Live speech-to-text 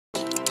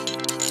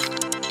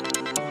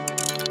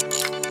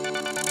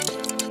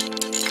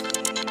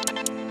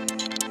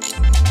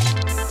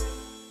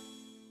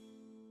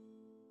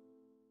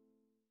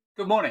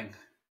Good morning.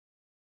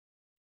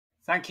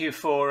 Thank you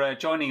for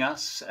joining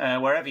us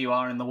wherever you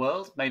are in the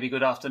world. Maybe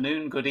good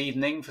afternoon, good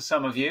evening for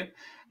some of you.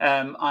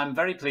 I'm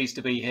very pleased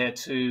to be here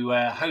to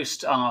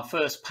host our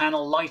first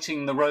panel,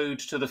 Lighting the Road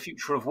to the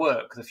Future of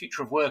Work. The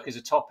future of work is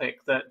a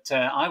topic that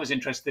I was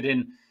interested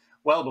in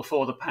well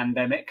before the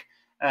pandemic,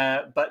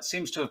 but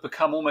seems to have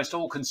become almost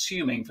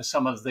all-consuming for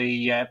some of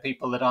the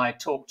people that I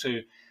talk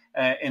to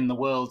in the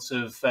worlds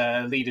of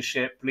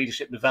leadership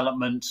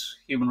development,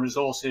 human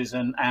resources,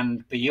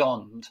 and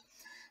beyond.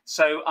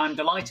 So I'm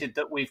delighted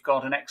that we've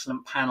got an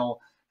excellent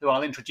panel who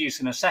I'll introduce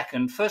in a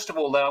second. First of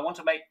all, though, I want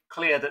to make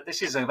clear that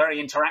this is a very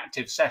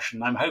interactive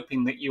session. I'm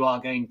hoping that you are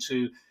going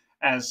to,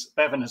 as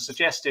Bevan has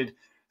suggested,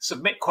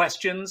 submit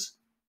questions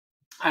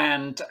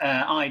and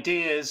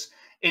ideas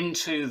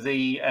into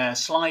the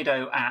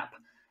Slido app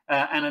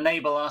and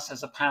enable us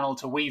as a panel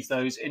to weave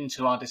those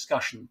into our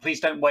discussion. Please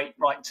don't wait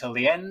right till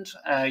the end.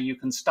 You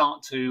can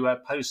start to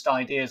post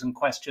ideas and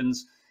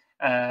questions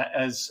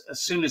as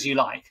soon as you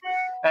like.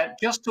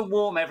 Just to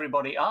warm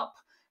everybody up,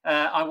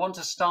 I want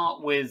to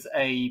start with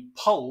a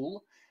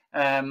poll,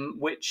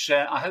 which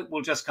I hope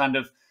will just kind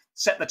of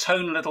set the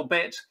tone a little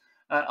bit,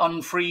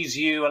 unfreeze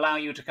you, allow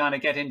you to kind of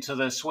get into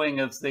the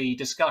swing of the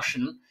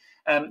discussion.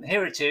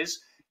 Here it is.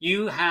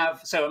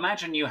 So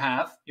imagine you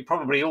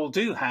probably all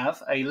do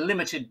have a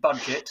limited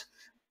budget.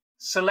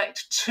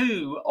 Select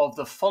 2 of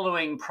the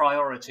following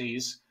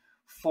priorities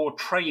for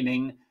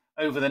training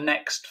over the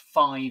next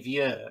 5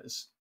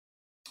 years.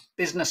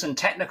 Business and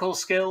technical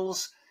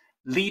skills,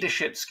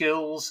 leadership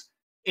skills,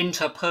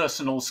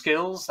 interpersonal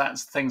skills,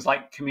 that's things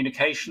like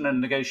communication and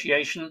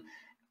negotiation,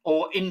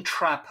 or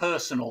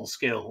intrapersonal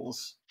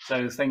skills,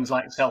 so things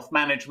like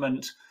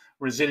self-management,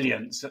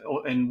 resilience,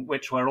 in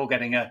which we're all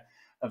getting a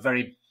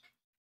very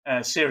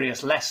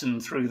serious lesson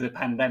through the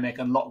pandemic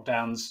and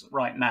lockdowns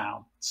right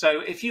now.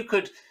 So if you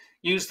could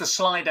use the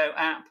Slido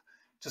app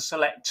to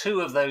select 2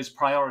 of those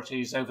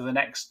priorities over the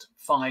next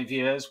 5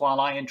 years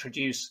while I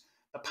introduce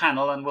the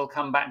panel, and we'll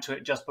come back to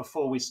it just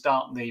before we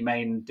start the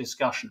main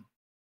discussion.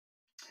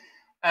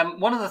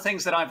 One of the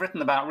things that I've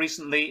written about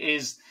recently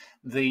is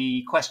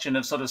the question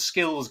of sort of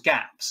skills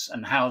gaps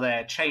and how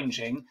they're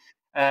changing.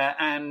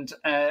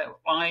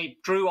 I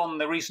drew on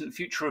the recent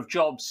Future of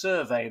Jobs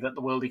survey that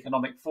the World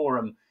Economic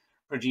Forum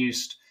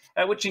produced,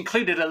 which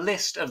included a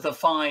list of the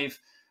 5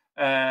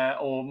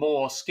 or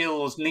more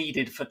skills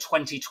needed for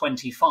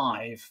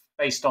 2025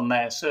 based on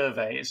their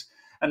surveys.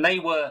 And they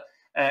were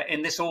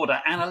in this order: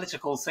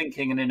 analytical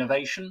thinking and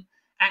innovation,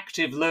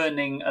 active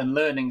learning and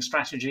learning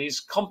strategies,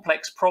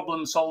 complex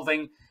problem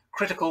solving,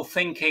 critical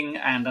thinking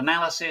and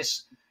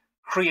analysis,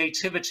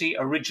 creativity,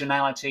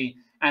 originality,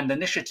 and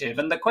initiative.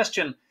 And the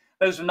question,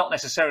 those are not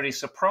necessarily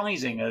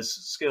surprising as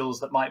skills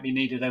that might be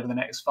needed over the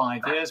next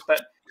 5 years,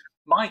 but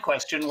my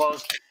question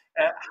was,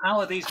 how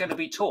are these going to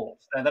be taught?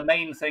 They're the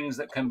main things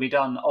that can be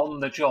done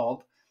on the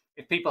job.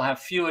 If people have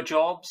fewer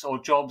jobs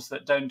or jobs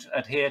that don't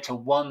adhere to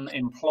one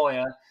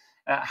employer,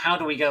 how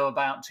do we go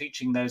about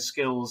teaching those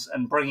skills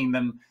and bringing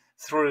them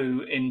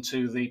through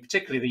into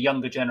particularly the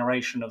younger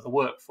generation of the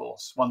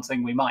workforce? One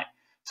thing we might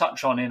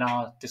touch on in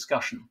our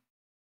discussion.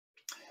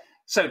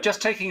 So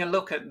just taking a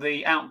look at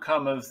the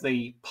outcome of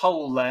the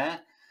poll there,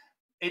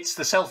 it's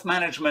the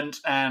self-management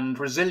and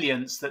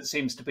resilience that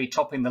seems to be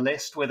topping the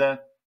list, with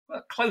a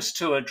close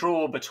to a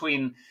draw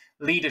between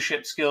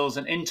leadership skills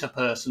and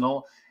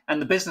interpersonal,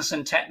 and the business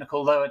and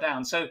technical lower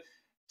down. So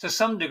to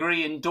some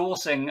degree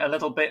endorsing a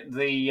little bit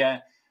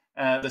the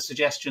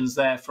suggestions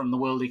there from the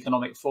World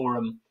Economic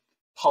Forum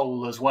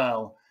poll as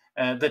well,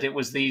 that it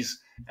was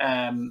these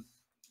in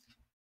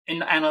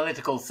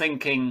analytical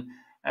thinking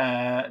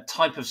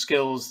type of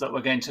skills that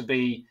were going to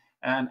be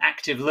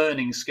active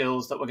learning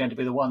skills that were going to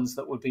be the ones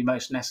that would be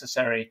most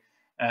necessary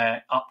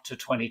up to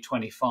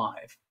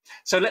 2025.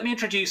 So let me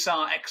introduce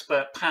our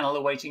expert panel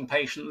awaiting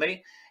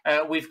patiently.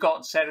 We've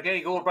got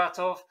Sergei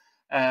Gorbatov,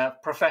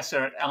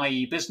 professor at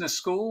IE Business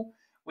School.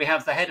 We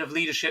have the head of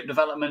leadership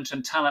development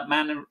and talent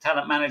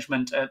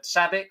management at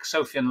SABIC,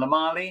 Sofian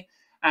Lamali,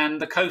 and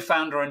the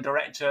co-founder and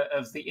director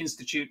of the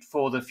Institute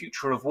for the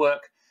Future of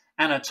Work,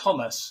 Anna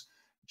Thomas,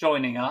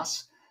 joining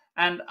us.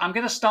 And I'm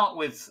going to start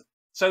with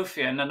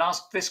Sofian and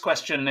ask this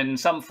question in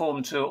some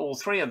form to all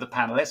 3 of the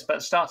panelists,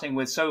 but starting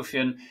with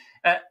Sofian.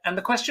 And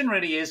the question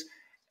really is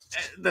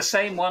the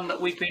same one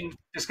that we've been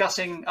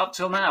discussing up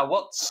till now.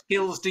 What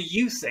skills do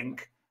you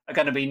think are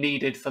going to be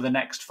needed for the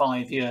next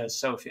 5 years,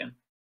 Sofian?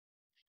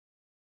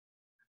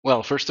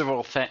 Well, first of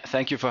all,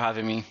 thank you for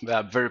having me.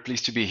 I'm very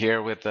pleased to be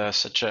here with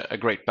such a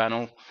great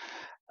panel.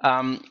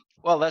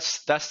 Well,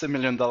 that's the $1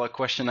 million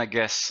question, I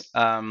guess.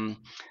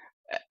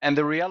 And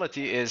the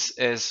reality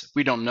is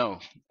we don't know.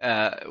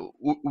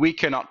 We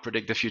cannot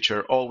predict the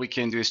future. All we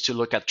can do is to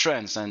look at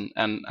trends and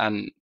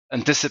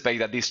anticipate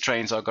that these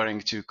trends are going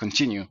to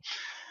continue.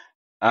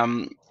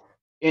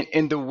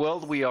 In the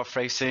world we are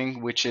facing,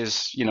 which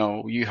is,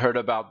 you heard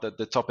about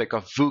the topic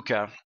of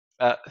VUCA,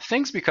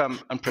 things become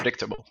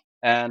unpredictable.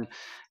 And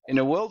in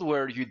a world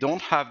where you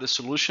don't have the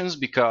solutions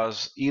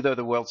because either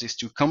the world is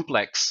too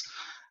complex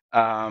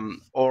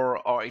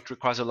or it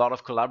requires a lot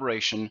of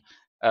collaboration,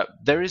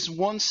 there is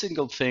one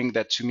single thing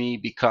that to me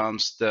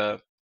becomes the,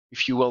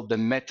 if you will, the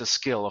meta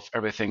skill of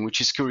everything,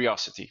 which is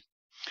curiosity.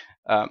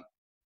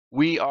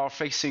 We are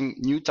facing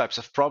new types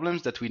of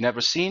problems that we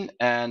never seen,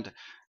 and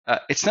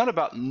it's not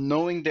about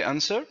knowing the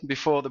answer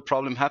before the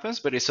problem happens,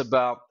 but it's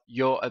about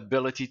your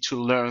ability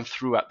to learn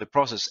throughout the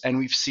process, and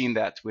we've seen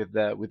that with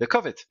the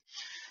COVID.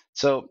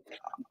 So,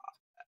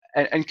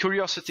 and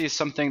curiosity is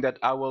something that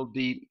I will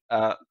be,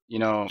 that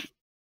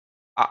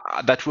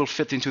will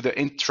fit into the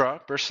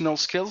intrapersonal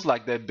skills,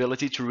 like the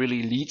ability to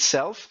really lead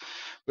self,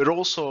 but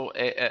also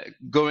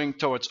going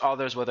towards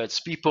others, whether it's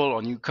people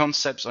or new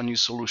concepts or new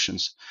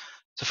solutions.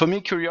 So for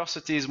me,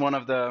 curiosity is one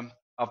of the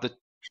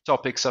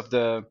topics of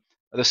the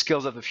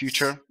skills of the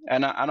future,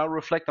 and I'll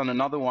reflect on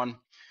another one,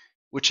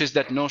 which is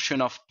that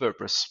notion of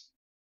purpose.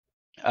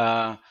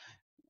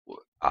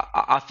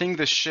 I think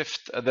the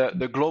shift,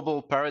 the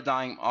global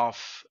paradigm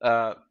of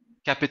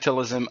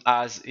capitalism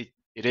as it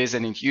is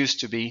and it used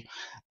to be,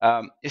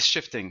 is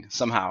shifting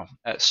somehow,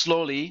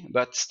 slowly,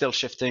 but still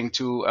shifting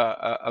to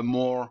a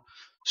more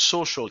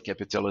social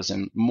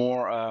capitalism,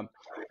 more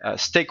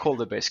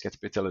stakeholder-based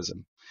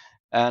capitalism.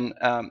 And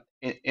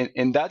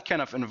in that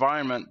kind of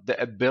environment,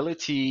 the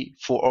ability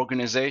for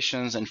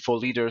organizations and for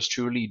leaders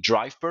to really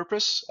drive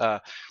purpose,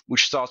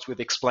 which starts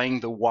with explaining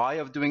the why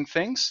of doing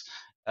things,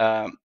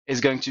 is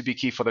going to be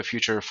key for the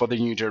future, for the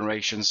new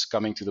generations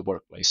coming to the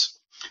workplace.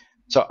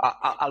 So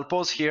I'll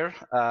pause here,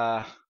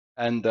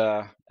 and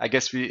I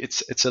guess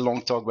it's a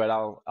long talk, but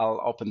I'll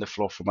open the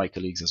floor for my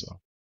colleagues as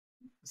well.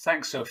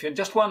 Thanks, Sophie. And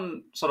just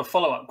one sort of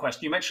follow-up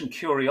question. You mentioned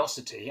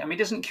curiosity. I mean,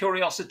 isn't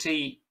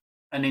curiosity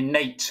an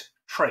innate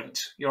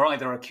trait? You're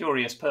either a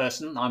curious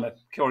person, I'm a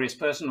curious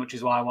person, which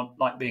is why I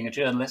like being a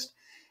journalist,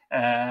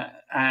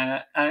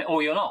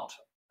 or you're not.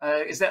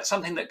 Is that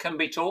something that can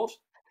be taught?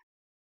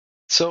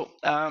 So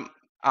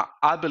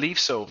I believe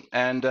so,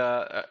 and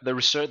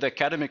the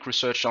academic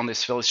research on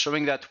this field is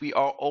showing that we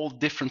are all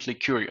differently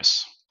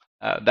curious.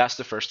 That's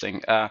the first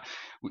thing.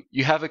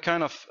 You have a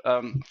kind of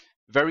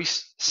very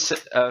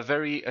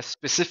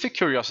specific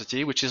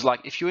curiosity, which is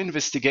like if you're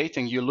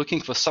investigating, you're looking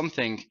for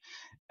something,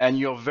 and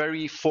you're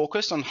very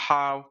focused on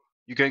how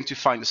you're going to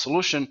find a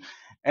solution.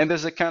 And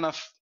there's a kind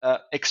of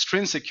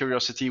extrinsic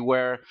curiosity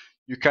where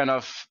you kind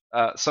of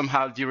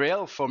somehow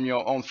derail from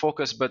your own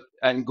focus,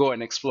 and go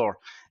and explore.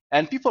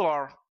 And people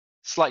are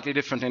slightly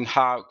different in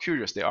how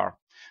curious they are.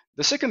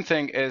 The second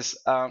thing is,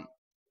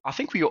 I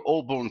think we are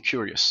all born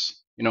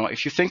curious.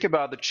 If you think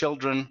about the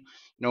children,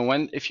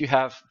 if you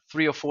have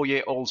 3 or 4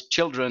 year old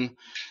children,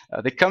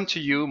 they come to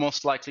you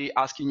most likely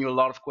asking you a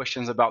lot of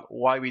questions about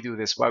why we do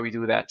this, why we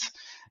do that.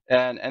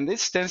 And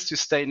this tends to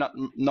stay not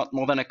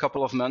more than a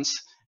couple of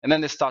months, and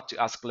then they start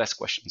to ask less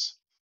questions.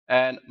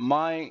 And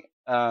my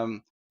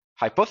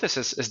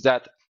hypothesis is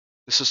that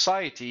the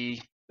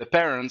society, the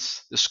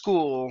parents, the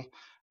school,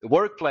 the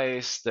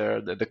workplace,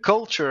 the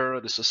culture,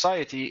 the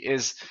society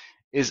is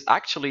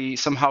actually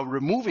somehow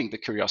removing the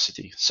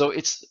curiosity. So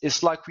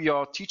it's like we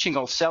are teaching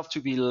ourselves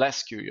to be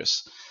less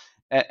curious.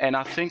 And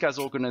I think as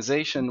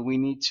organization, we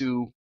need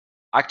to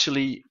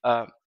actually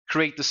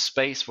create the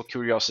space for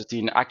curiosity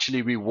and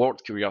actually reward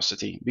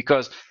curiosity.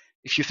 Because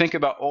if you think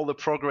about all the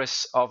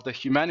progress of the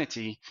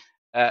humanity,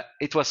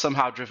 it was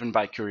somehow driven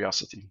by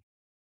curiosity.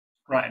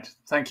 Right,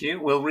 thank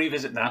you. We'll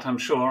revisit that, I'm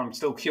sure. I'm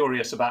still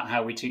curious about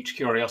how we teach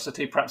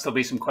curiosity. Perhaps there'll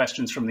be some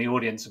questions from the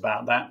audience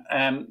about that.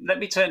 Let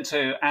me turn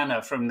to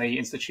Anna from the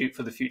Institute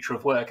for the Future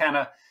of Work.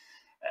 Anna,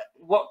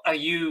 what are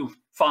you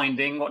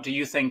finding? What do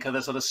you think are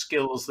the sort of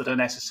skills that are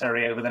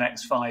necessary over the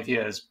next 5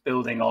 years,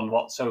 building on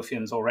what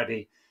Sofian's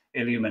already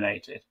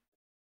illuminated?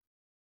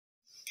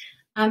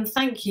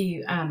 Thank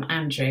you,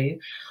 Andrew.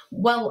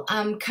 Well,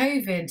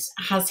 COVID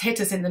has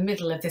hit us in the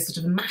middle of this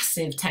sort of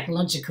massive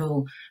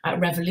technological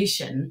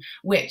revolution,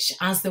 which,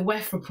 as the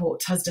WEF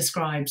report has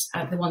described,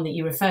 the one that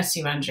you refer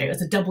to, Andrew,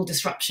 as a double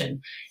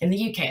disruption. In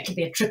the UK, it could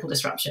be a triple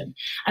disruption.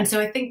 And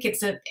so I think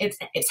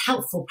it's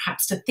helpful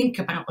perhaps to think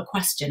about the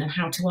question and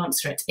how to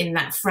answer it in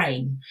that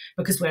frame,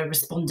 because we're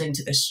responding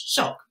to this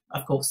shock,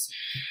 of course.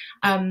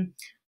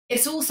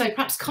 It's also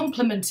perhaps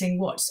complementing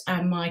what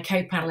my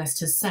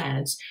co-panelist has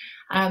said.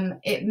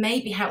 It may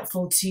be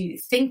helpful to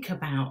think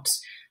about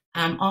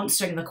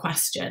answering the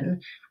question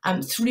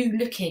through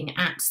looking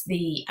at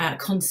the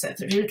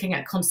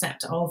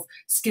concept of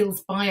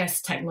skills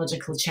bias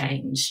technological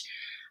change,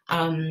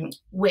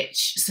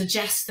 which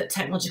suggests that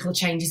technological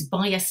change is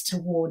biased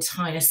towards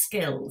higher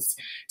skills,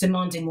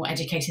 demanding more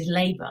educated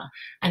labour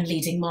and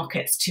leading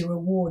markets to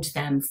reward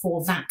them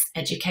for that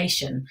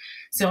education.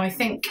 So I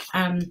think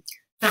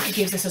that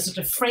gives us a sort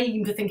of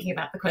frame for thinking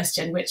about the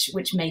question,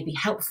 which may be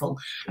helpful.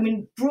 I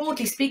mean,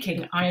 broadly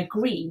speaking, I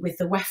agree with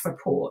the WEF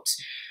report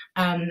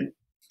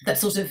that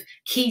sort of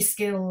key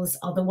skills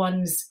are the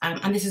ones,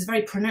 and this is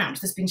very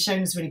pronounced, this has been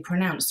shown as really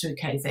pronounced through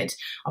COVID,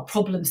 are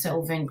problem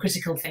solving,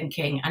 critical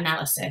thinking,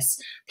 analysis,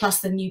 plus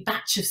the new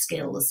batch of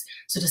skills,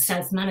 sort of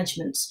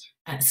self-management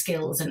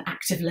skills and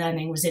active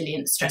learning,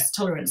 resilience, stress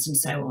tolerance, and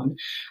so on.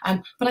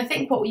 But I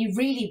think what we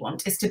really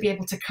want is to be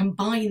able to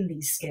combine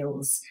these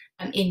skills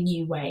in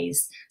new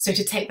ways. So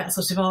to take that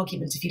sort of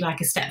argument, if you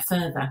like, a step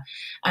further.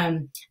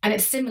 And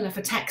it's similar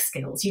for tech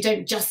skills. You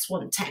don't just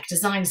want tech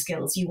design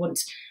skills, you want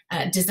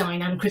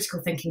design and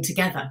critical thinking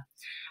together.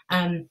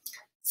 I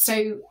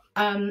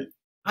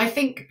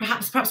think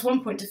perhaps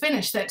one point to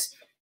finish, that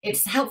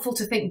it's helpful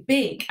to think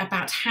big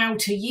about how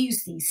to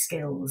use these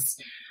skills.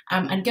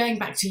 And going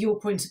back to your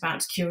point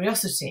about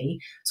curiosity,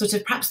 sort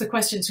of perhaps the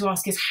question to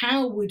ask is,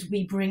 how would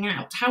we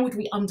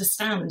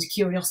understand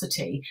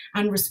curiosity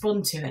and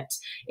respond to it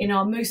in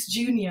our most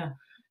junior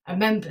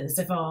members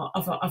of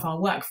our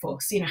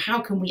workforce? How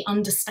can we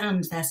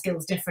understand their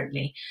skills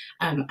differently,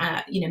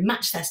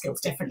 match their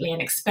skills differently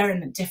and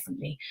experiment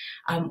differently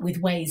with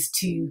ways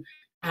to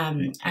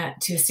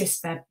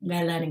assist their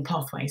learning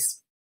pathways?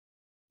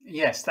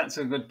 Yes, that's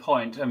a good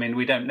point. I mean,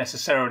 we don't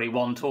necessarily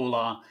want all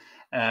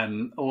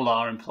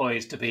our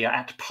employees to be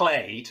at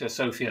play, to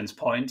Sophian's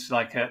point,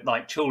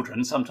 like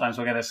children. Sometimes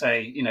we're going to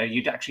say,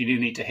 you actually do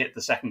need to hit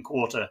the second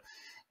quarter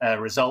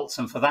results,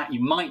 and for that you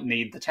might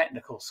need the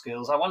technical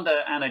skills. I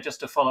wonder, Anna, just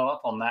to follow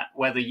up on that,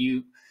 whether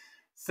you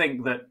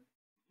think that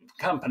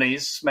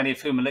companies, many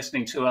of whom are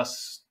listening to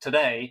us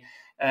today,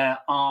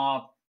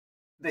 are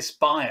this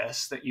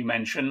bias that you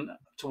mentioned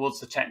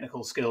towards the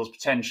technical skills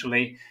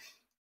potentially.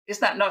 Is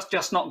that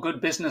just not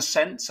good business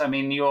sense? I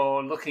mean,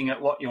 you're looking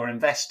at what you're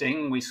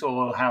investing. We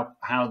saw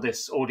how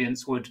this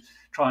audience would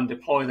try and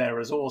deploy their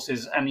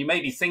resources, and you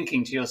may be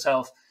thinking to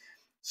yourself,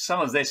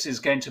 some of this is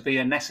going to be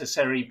a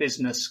necessary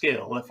business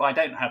skill. If I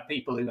don't have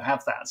people who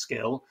have that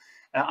skill,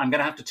 I'm going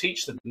to have to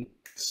teach them.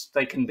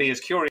 They can be as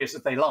curious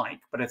as they like,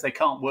 but if they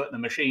can't work the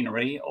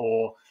machinery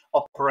or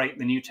operate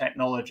the new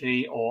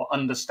technology or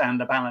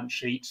understand a balance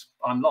sheet,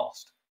 I'm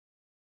lost.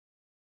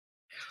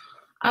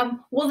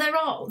 Well, there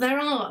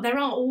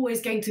are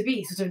always going to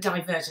be sort of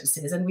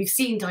divergences, and we've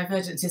seen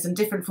divergences and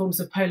different forms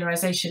of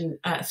polarization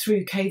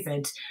through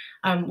COVID,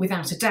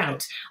 without a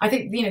doubt. I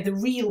think the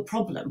real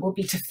problem will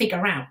be to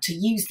figure out to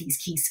use these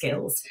key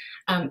skills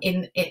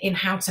in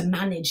how to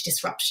manage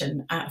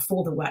disruption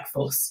for the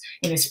workforce.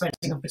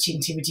 Spreading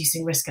opportunity,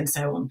 reducing risk, and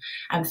so on.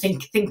 And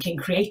thinking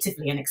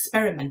creatively and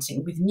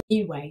experimenting with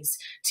new ways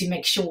to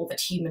make sure that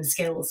human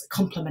skills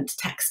complement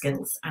tech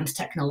skills and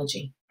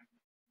technology.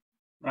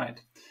 Right.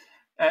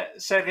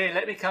 Sergey,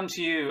 let me come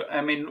to you.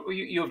 I mean,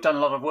 you've done a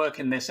lot of work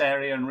in this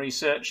area and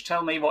research.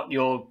 Tell me what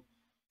you're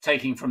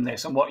taking from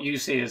this and what you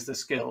see as the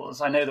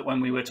skills. I know that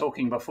when we were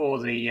talking before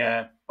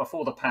the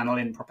panel,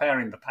 in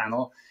preparing the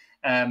panel,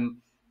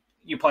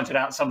 you pointed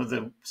out some of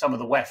the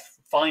WEF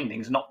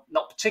findings, not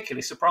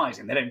particularly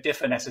surprising. They don't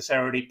differ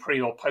necessarily pre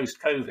or post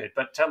COVID.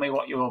 But tell me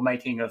what you're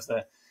making of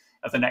the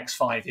next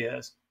 5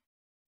 years.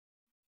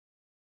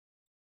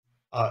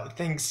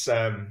 Thanks,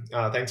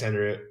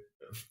 Andrew.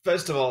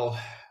 First of all,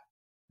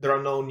 there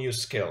are no new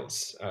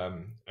skills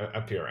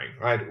appearing,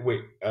 right?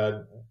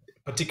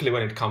 Particularly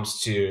when it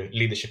comes to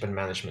leadership and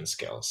management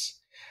skills.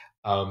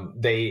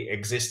 They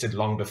existed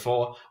long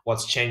before.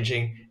 What's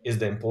changing is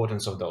the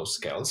importance of those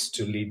skills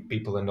to lead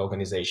people and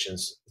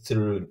organizations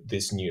through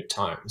these new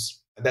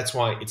times. That's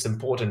why it's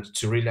important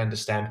to really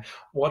understand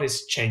what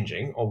is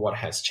changing or what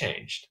has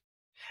changed.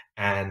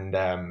 And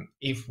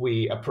if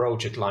we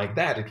approach it like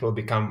that, it will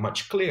become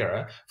much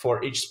clearer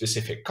for each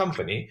specific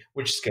company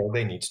which skill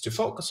they need to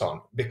focus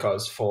on.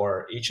 Because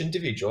for each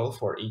individual,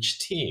 for each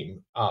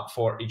team,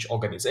 for each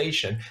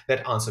organization,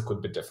 that answer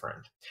could be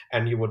different.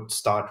 And you would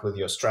start with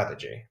your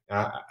strategy.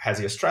 Has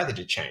your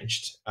strategy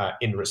changed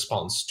in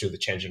response to the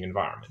changing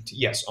environment?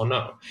 Yes or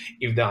no?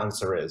 If the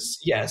answer is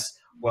yes,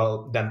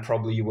 well, then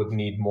probably you would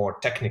need more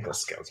technical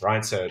skills,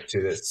 right? So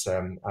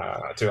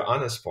to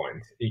Anna's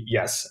point,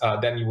 yes,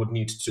 then you would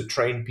need to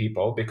train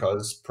people,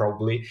 because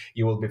probably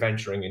you will be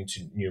venturing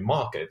into new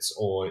markets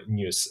or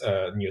new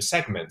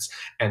segments.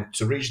 And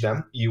to reach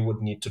them, you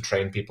would need to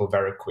train people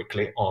very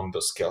quickly on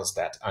the skills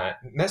that are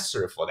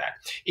necessary for that.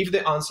 If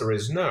the answer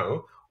is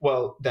no,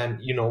 well, then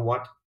you know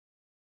what?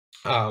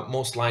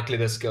 Most likely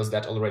the skills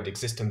that already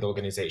exist in the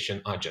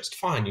organization are just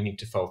fine. You need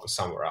to focus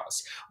somewhere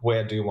else.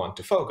 Where do you want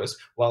to focus?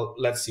 Well,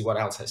 let's see what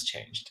else has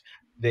changed.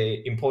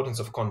 The importance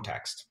of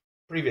context.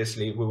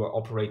 Previously, we were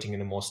operating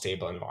in a more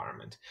stable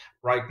environment.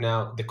 Right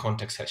now, the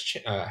context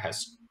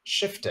has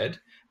shifted.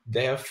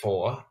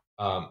 Therefore,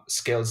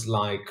 skills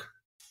like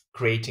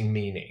creating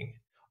meaning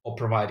or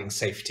providing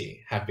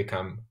safety have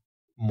become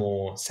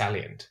more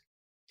salient.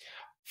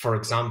 For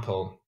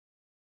example,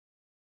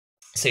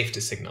 safety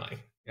signaling.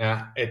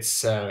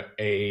 It's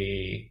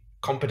a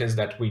competence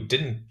that we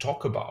didn't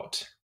talk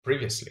about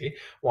previously.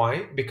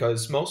 Why?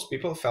 Because most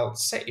people felt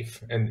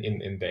safe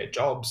in their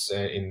jobs,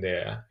 in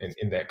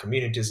their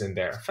communities, in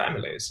their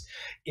families.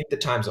 In the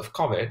times of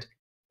COVID,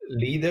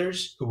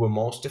 leaders who were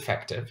most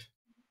effective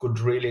could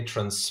really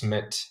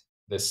transmit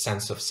this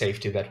sense of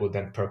safety that would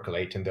then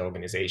percolate in the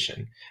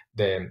organization.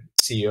 The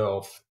CEO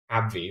of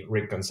AbbVie,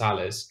 Rick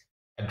Gonzalez,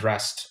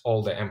 addressed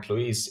all the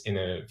employees in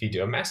a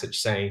video message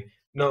saying,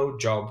 no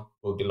job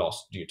will be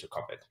lost due to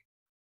COVID.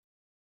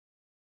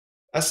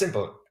 As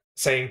simple.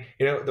 saying,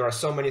 there are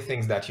so many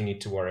things that you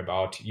need to worry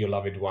about: your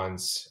loved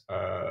ones,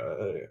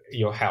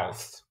 your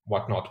health,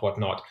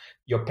 whatnot.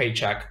 Your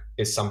paycheck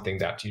is something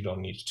that you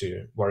don't need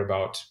to worry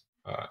about,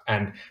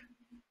 and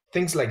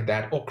things like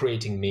that, or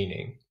creating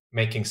meaning,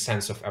 making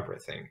sense of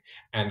everything,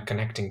 and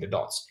connecting the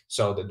dots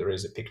so that there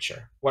is a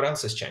picture. What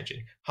else is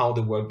changing? How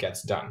the work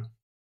gets done.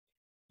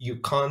 You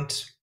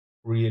can't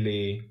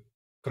really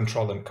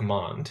control and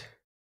command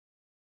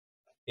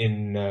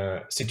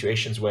in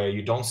situations where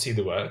you don't see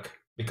the work,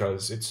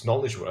 because it's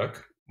knowledge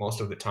work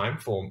most of the time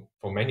for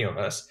many of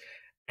us,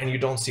 and you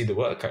don't see the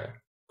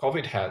worker.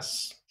 COVID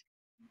has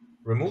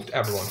removed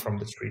everyone from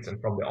the streets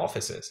and from the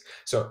offices.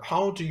 So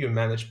how do you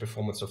manage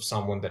performance of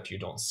someone that you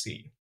don't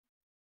see?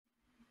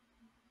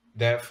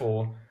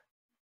 Therefore,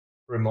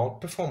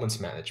 remote performance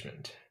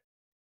management,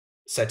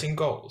 setting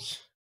goals,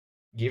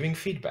 giving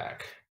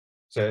feedback.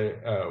 So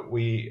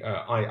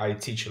I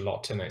teach a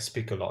lot and I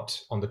speak a lot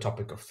on the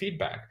topic of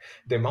feedback.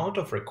 The amount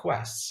of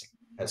requests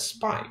has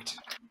spiked.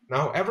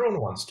 Now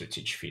everyone wants to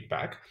teach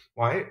feedback.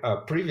 Why?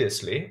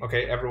 Previously,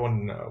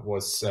 everyone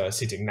was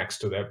sitting next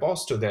to their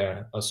boss, to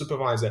their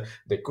supervisor.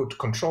 They could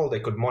control, they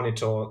could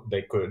monitor,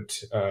 they could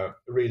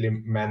really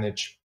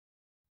manage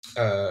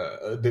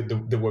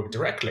the work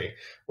directly.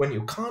 When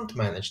you can't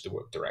manage the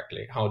work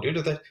directly, how do you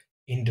do that?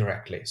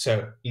 Indirectly.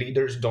 So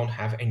leaders don't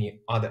have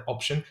any other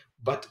option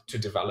but to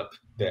develop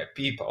their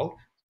people,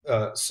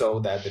 so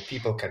that the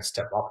people can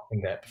step up in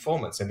their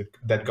performance. And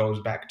that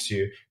goes back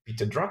to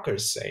Peter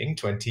Drucker's saying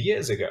 20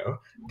 years ago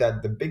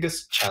that the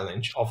biggest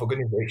challenge of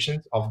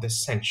organizations of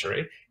this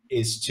century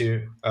is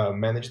to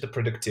manage the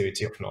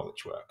productivity of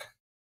knowledge work.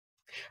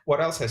 What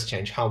else has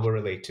changed? How we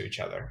relate to each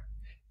other.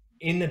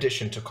 In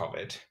addition to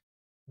COVID,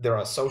 there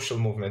are social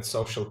movements,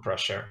 social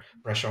pressure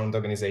on the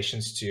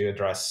organizations to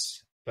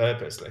address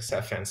purpose, like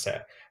Stefan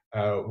said.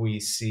 We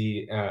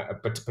see,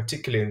 but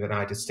particularly in the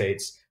United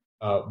States,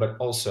 but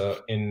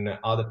also in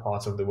other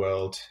parts of the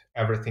world,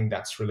 everything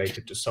that's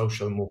related to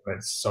social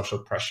movements, social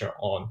pressure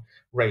on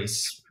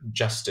race,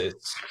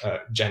 justice,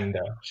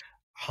 gender.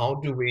 How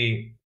do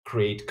we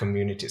create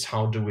communities?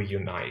 How do we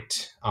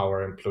unite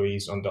our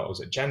employees on those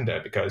agenda?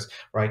 Because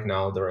right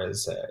now there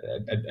is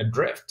a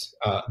drift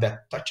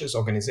that touches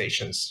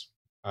organizations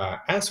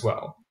as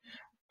well.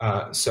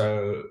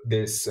 So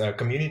this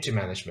community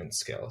management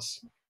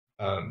skills,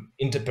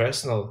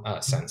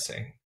 interpersonal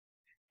sensing,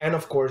 and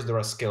of course there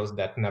are skills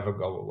that never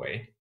go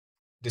away.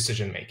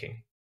 Decision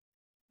making.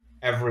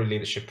 Every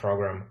leadership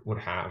program would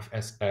have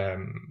a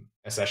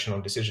session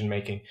on decision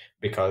making,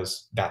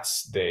 because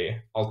that's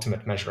the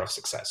ultimate measure of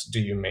success. Do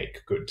you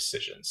make good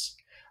decisions?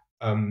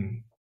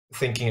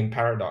 Thinking in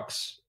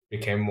paradox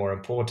became more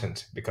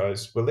important,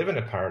 because we live in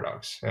a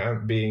paradox.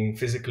 Being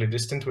physically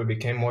distant, we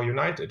became more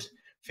united.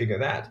 Figure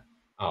that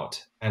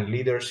out. And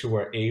leaders who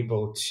were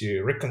able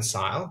to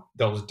reconcile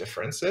those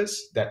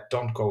differences that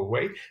don't go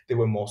away, they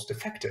were most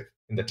effective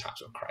in the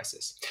times of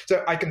crisis.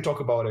 So I can talk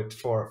about it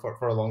for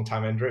a long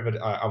time, Andrew,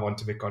 but I want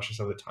to be conscious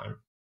of the time.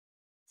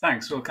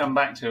 Thanks. We'll come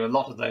back to a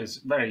lot of those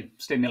very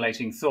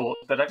stimulating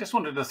thoughts, but I just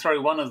wanted to throw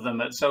one of them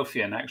at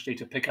Sofian, actually,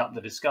 to pick up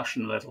the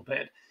discussion a little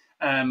bit.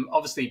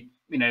 Obviously,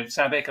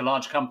 Sabik, a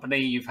large company,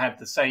 you've had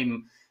the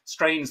same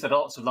strains that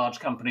lots of large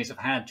companies have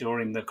had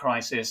during the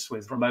crisis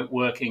with remote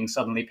working,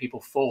 suddenly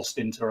people forced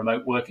into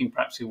remote working,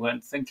 perhaps who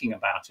weren't thinking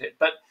about it.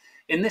 But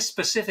in this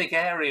specific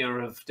area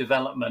of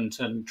development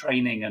and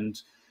training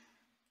and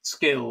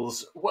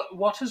skills,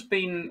 what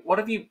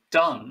have you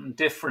done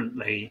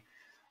differently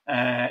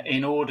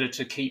in order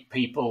to keep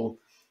people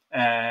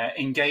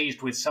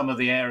engaged with some of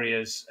the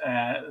areas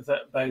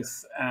that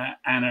both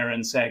Anna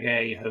and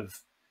Sergey have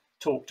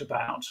talked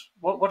about?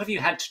 What have you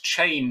had to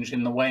change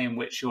in the way in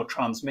which you're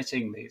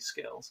transmitting these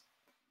skills?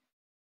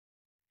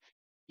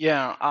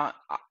 Yeah,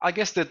 I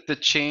guess that the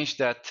change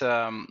that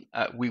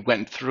we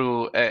went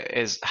through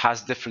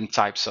has different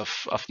types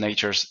of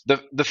natures.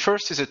 The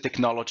first is a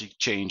technology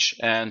change,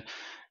 and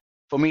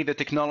for me, the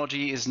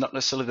technology is not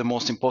necessarily the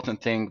most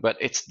important thing, but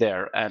it's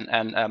there.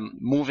 And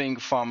moving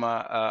from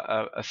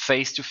a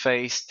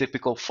face-to-face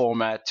typical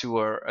format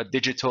to a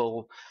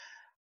digital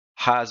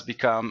has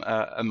become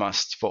a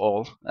must for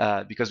all,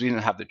 because we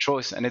didn't have the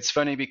choice. And it's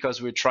funny,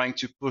 because we're trying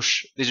to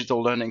push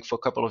digital learning for a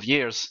couple of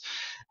years,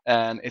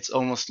 and it's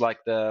almost like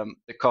the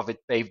COVID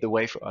paved the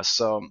way for us.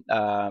 So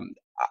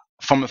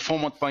from a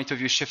format point of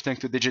view, shifting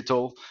to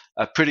digital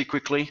pretty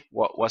quickly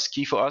was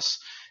key for us.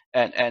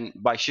 And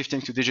by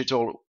shifting to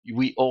digital,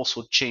 we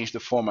also changed the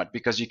format,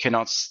 because you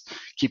cannot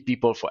keep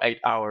people for 8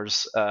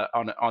 hours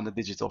on the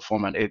digital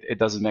format. It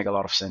doesn't make a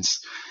lot of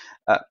sense.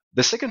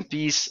 The second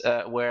piece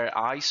where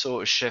I saw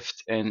a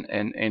shift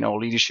in our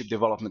leadership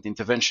development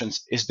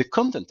interventions is the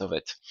content of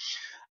it.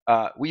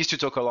 We used to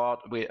talk a lot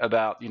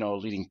about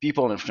leading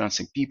people,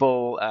 influencing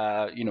people,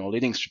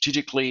 leading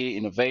strategically,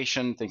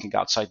 innovation, thinking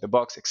outside the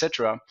box,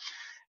 etc.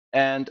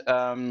 And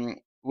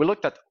we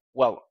looked at,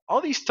 well,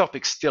 are these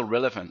topics still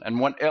relevant, and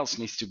what else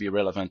needs to be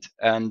relevant?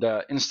 And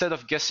instead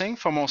of guessing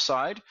from our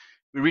side,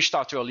 we reached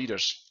out to our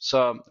leaders.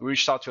 So we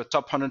reached out to our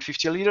top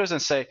 150 leaders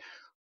and say,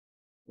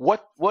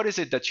 what is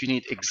it that you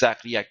need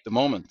exactly at the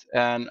moment?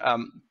 And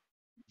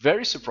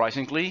very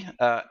surprisingly,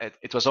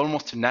 it was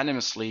almost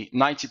unanimously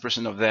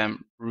 90% of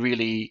them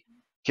really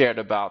cared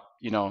about,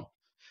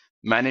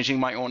 managing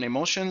my own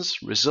emotions,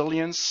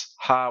 resilience,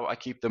 how I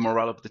keep the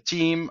morale of the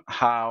team,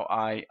 how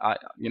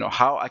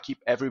I keep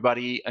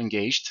everybody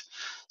engaged.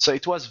 So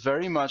it was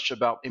very much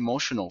about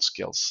emotional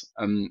skills,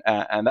 and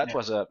that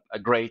was a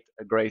great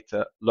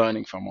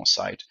learning from our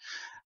side.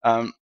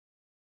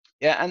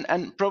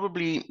 And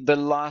probably the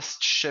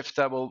last shift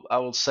I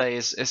will say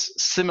is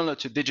similar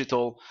to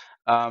digital.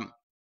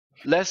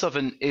 Less of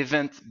an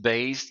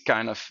event-based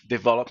kind of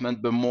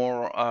development, but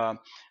more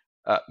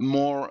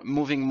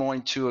moving more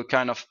into a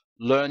kind of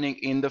learning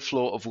in the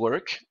flow of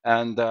work.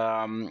 And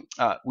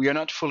we are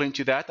not full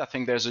into that. I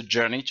think there's a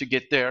journey to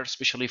get there,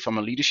 especially from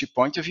a leadership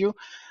point of view.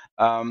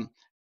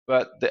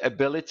 But the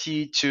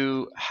ability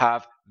to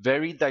have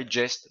very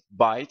digest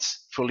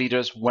bites for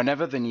leaders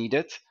whenever they need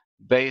it,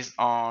 based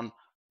on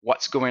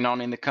what's going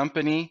on in the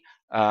company,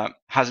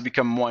 has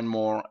become more and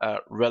more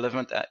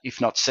relevant,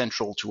 if not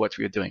central, to what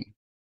we are doing.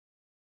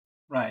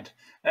 Right.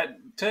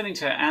 Turning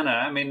to Anna,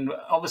 I mean,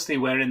 obviously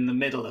we're in the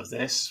middle of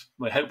this.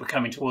 We hope we're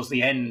coming towards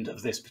the end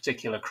of this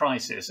particular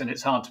crisis, and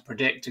it's hard to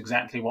predict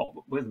exactly what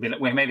will be.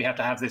 We maybe have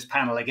to have this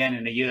panel again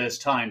in a year's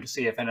time to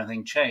see if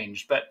anything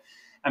changed. But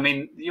I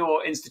mean,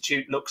 your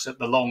institute looks at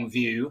the long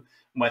view,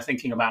 and we're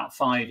thinking about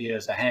 5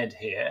 years ahead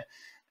here.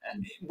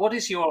 What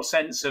is your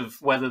sense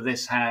of whether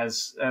this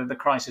has, the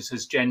crisis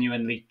has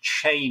genuinely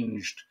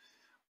changed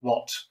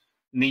what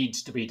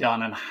needs to be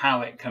done and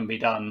how it can be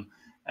done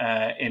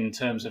in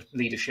terms of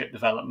leadership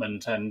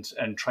development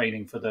and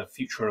training for the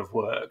future of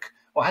work?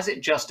 Or has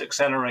it just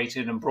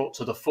accelerated and brought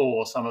to the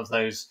fore some of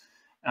those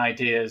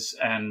ideas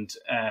and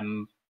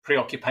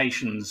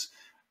preoccupations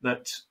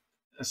that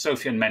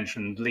Sofian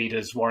mentioned,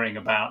 leaders worrying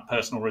about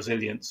personal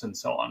resilience and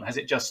so on? Has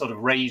it just sort of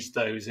raised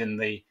those in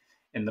the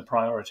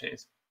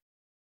priorities?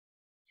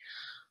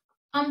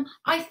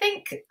 I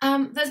think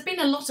there's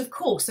been a lot, of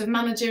course, of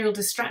managerial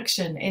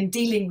distraction in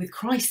dealing with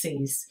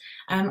crises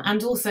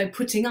and also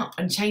putting up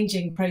and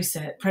changing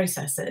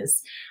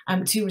processes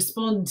to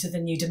respond to the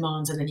new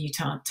demands and the new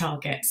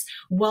targets,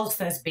 whilst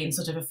there's been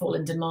sort of a fall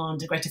in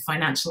demand, a greater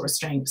financial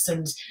restraints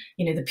and,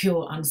 the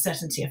pure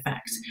uncertainty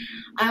effect.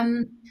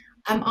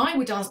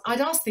 I'd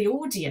ask the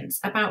audience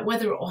about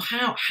whether or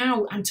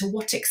how and to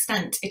what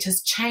extent it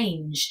has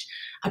changed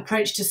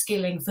approach to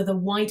skilling for the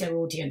wider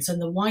audience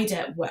and the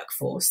wider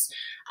workforce.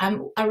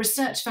 A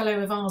research fellow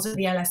of ours at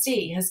the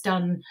LSE has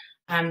done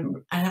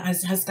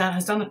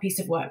a piece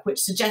of work which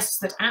suggests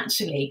that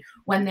actually,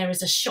 when there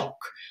is a shock,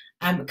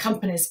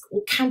 companies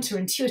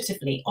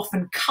counterintuitively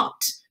often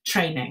cut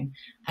training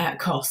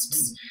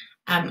costs.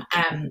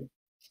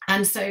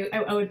 And so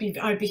I would be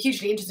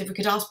hugely interested if we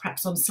could ask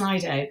perhaps on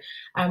Slido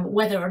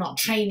whether or not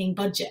training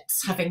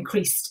budgets have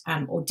increased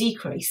or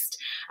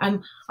decreased.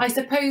 I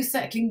suppose,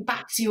 circling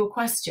back to your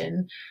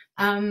question,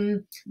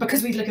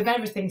 because we look at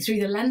everything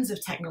through the lens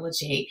of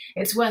technology,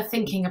 it's worth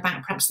thinking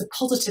about perhaps the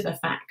positive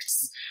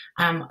effects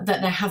that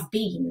there have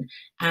been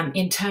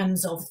in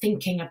terms of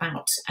thinking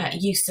about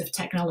use of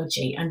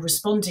technology and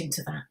responding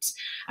to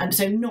that.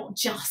 So not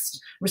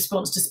just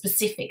response to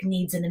specific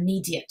needs and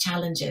immediate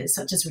challenges,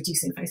 such as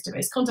reducing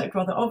face-to-face contact,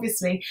 rather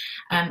obviously,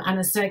 and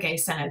as Sergey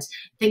said,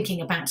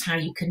 thinking about how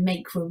you can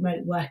make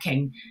remote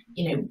working,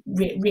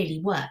 really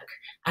work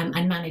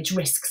and manage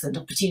risks and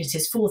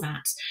opportunities for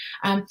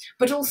that.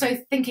 But also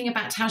thinking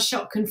about how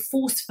shock can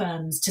force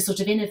firms to sort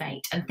of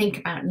innovate and think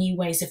about new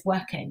ways of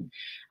working.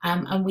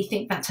 And we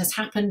think that has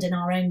happened in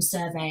our own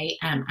survey,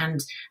 and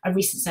a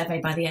recent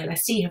survey by the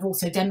LSE have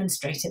also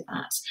demonstrated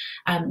that,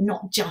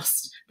 not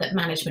just that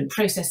management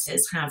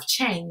processes have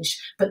changed,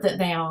 but that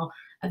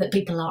that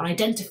people are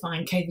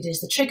identifying COVID as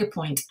the trigger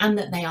point and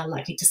that they are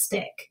likely to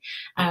stick.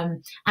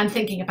 And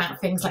thinking about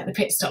things like the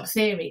pit stop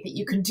theory, that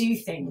you can do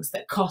things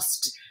that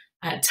cost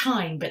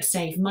time but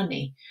save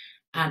money.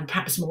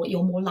 Perhaps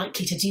you're more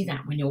likely to do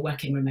that when you're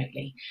working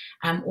remotely,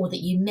 or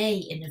that you may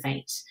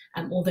innovate,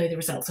 although the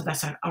results of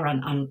that are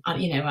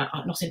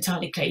not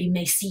entirely clear. You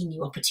may see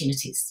new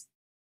opportunities.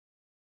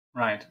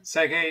 Right.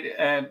 Sergey,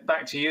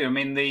 back to you. I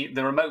mean,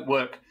 the remote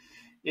work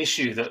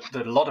issue that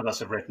a lot of us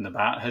have written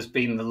about has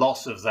been the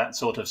loss of that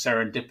sort of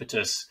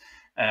serendipitous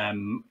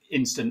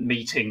instant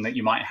meeting that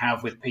you might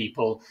have with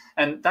people.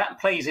 And that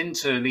plays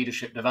into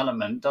leadership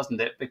development,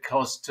 doesn't it?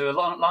 Because to a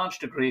large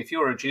degree, if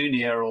you're a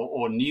junior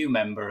or new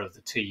member of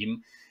the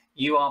team,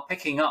 you are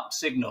picking up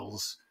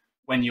signals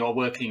when you're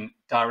working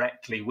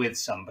directly with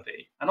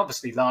somebody. And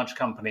obviously large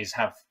companies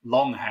have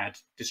long had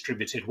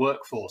distributed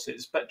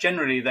workforces, but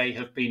generally they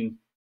have been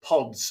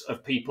pods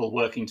of people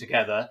working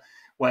together,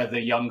 where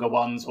the younger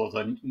ones or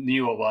the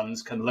newer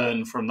ones can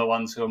learn from the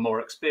ones who are more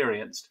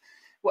experienced.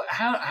 Well,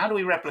 how do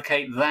we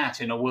replicate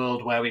that in a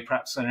world where we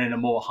perhaps are in a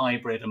more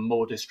hybrid and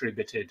more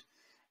distributed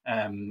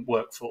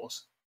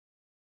workforce?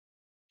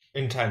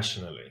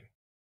 Intentionally.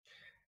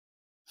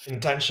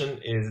 Intention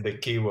is the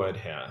key word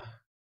here.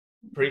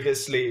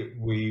 Previously,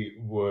 we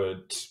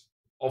would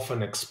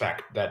often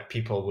expect that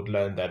people would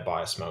learn that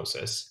by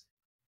osmosis.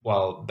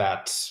 well,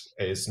 that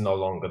is no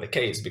longer the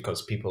case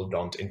because people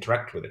don't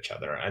interact with each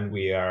other, and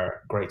we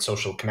are great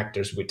social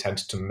connectors. We tend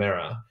to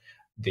mirror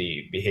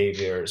the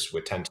behaviors,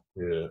 we tend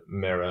to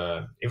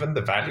mirror even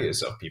the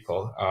values of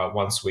people.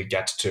 Once we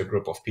get to a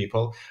group of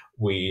people,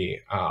 we're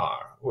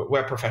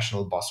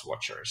professional boss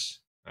watchers.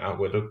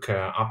 We look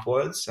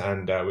upwards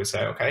and we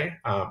say, okay,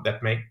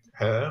 that make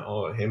her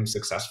or him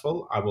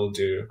successful. I will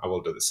do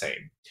the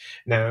same.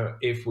 Now,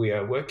 if we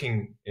are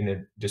working in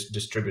a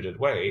distributed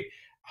way,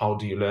 how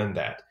do you learn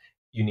that?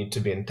 You need to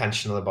be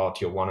intentional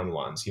about your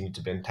one-on-ones. You need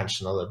to be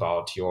intentional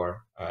about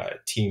your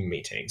team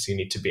meetings. You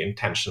need to be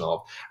intentional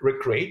of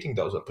recreating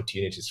those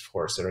opportunities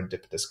for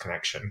serendipitous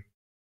connection.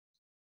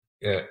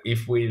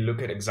 If we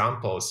look at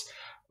examples,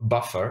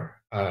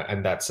 Buffer,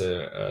 and that's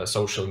a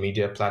social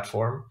media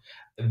platform,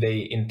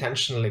 they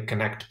intentionally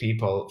connect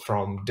people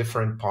from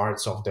different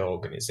parts of the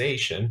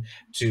organization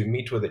to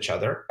meet with each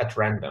other at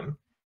random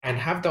and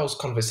have those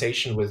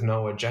conversations with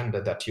no agenda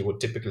that you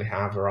would typically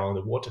have around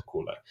a water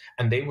cooler.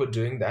 And they were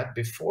doing that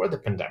before the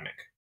pandemic.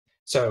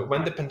 So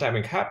when the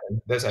pandemic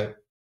happened, they say,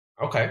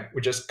 okay,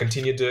 we just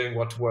continue doing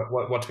what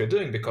we're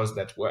doing because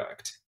that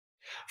worked.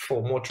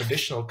 For more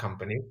traditional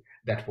companies,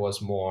 that was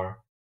more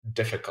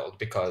difficult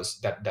because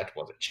that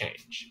was a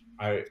change.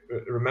 I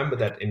remember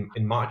that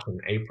in March and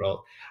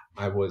April,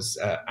 I was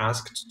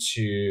asked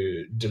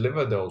to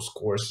deliver those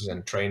courses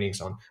and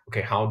trainings on,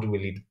 okay, how do we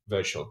lead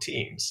virtual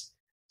teams?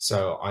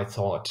 So I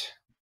thought,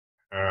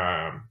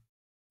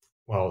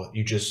 well,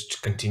 you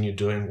just continue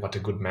doing what a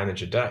good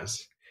manager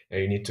does.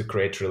 You need to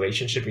create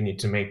relationship. You need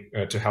to make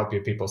to help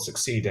your people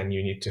succeed, and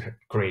you need to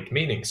create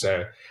meaning.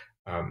 So,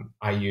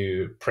 are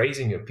you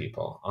praising your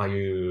people? Are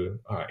you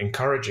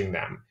encouraging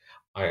them?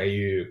 Are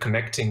you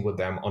connecting with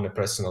them on a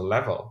personal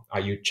level? Are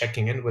you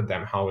checking in with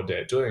them, how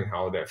they're doing,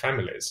 how their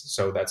families?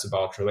 So that's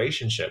about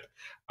relationship.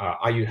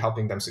 Are you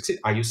helping them succeed?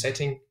 Are you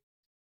setting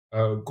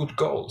good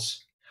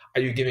goals? Are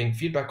you giving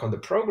feedback on the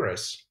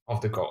progress of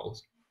the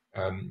goals?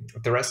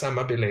 Teresa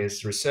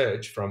Amabile's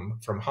research from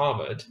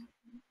Harvard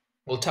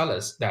will tell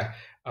us that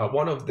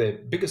one of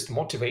the biggest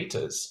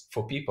motivators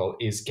for people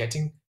is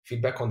getting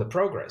feedback on the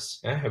progress.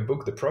 Her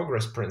book, The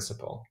Progress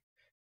Principle.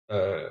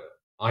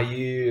 Are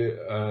you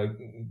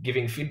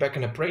giving feedback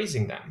and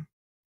appraising them?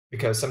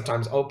 Because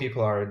sometimes all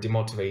people are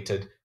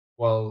demotivated.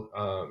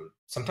 Well,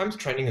 sometimes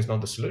training is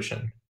not the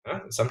solution.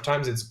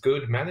 Sometimes it's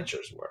good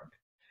managers' work.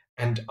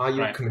 And are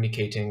you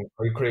communicating?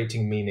 Are you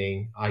creating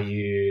meaning? Are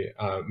you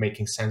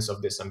making sense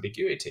of this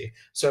ambiguity?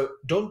 So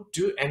don't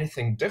do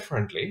anything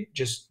differently.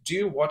 Just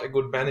do what a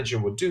good manager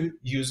would do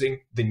using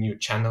the new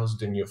channels,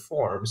 the new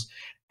forms.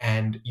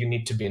 And you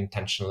need to be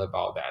intentional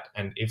about that.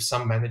 And if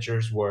some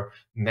managers were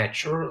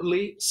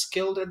naturally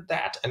skilled at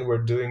that and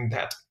were doing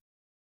that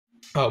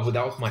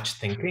without much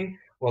thinking,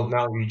 well,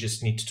 now you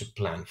just need to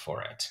plan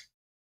for it.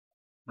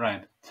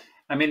 Right.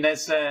 I mean,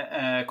 there's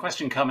a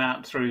question come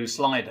out through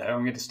Slido.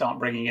 I'm going to start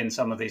bringing in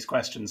some of these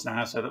questions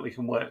now so that we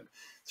can work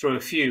through a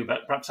few,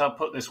 but perhaps I'll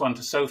put this one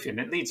to Sophie, and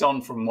it leads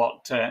on from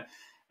what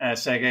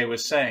Sergey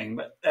was saying.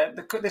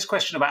 But this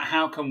question about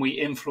how can we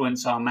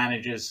influence our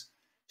managers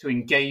to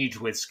engage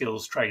with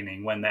skills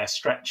training when they're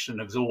stretched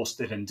and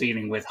exhausted and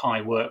dealing with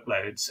high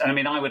workloads. And I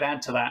mean, I would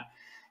add to that,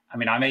 I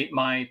mean,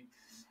 my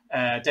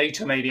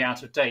data may be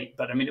out of date,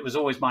 but I mean, it was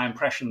always my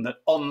impression that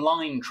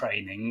online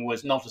training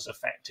was not as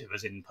effective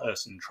as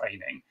in-person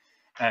training.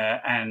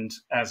 And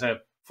as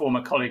a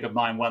former colleague of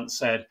mine once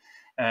said,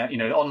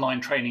 online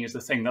training is the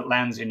thing that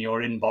lands in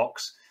your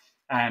inbox,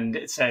 and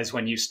it says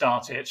when you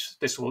start it,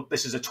 this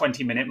is a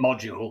 20-minute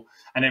module,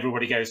 and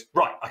everybody goes,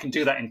 right, I can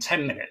do that in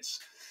 10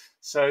 minutes.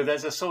 So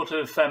there's a sort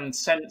of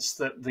sense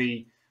that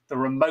the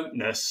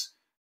remoteness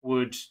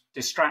would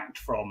distract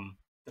from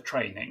the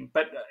training.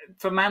 But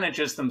for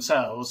managers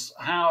themselves,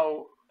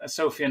 how,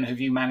 Sofian, have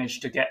you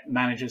managed to get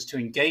managers to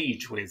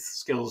engage with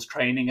skills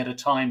training at a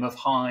time of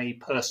high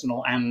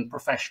personal and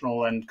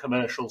professional and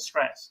commercial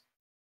stress?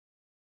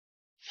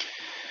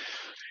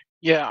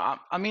 Yeah,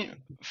 I mean,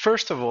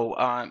 first of all,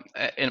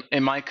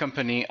 in my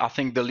company, I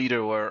think the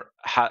leader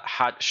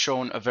had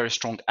shown a very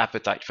strong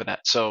appetite for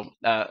that. So,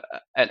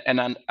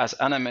 and as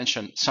Anna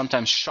mentioned,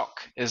 sometimes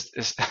shock is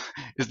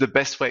the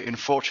best way,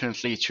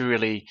 unfortunately, to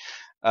really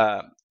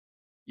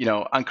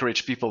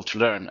encourage people to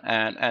learn.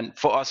 And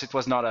for us, it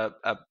was not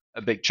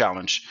a big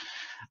challenge.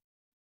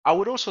 I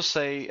would also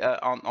say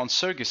on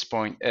Sergey's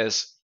point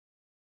is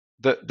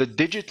the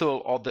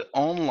digital or the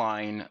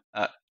online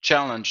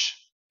challenge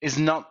is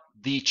not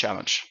the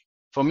challenge.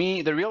 For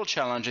me, the real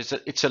challenge is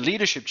it's a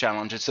leadership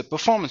challenge. It's a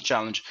performance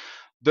challenge.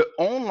 The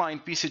online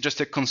piece is just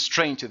a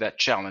constraint to that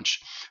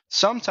challenge.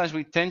 Sometimes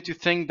we tend to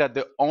think that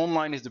the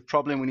online is the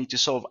problem we need to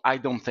solve. I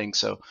don't think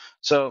so.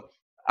 So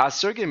as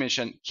Sergey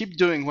mentioned, keep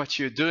doing what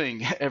you're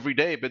doing every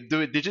day, but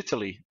do it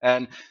digitally.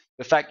 And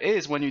the fact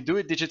is, when you do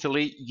it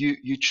digitally,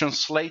 you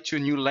translate to a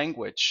new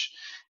language.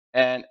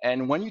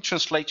 And when you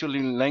translate to a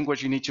new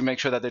language, you need to make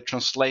sure that the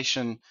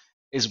translation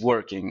is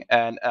working.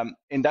 And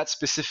in that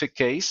specific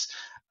case,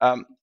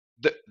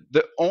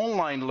 the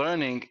online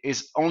learning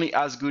is only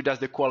as good as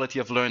the quality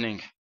of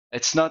learning.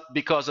 It's not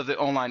because of the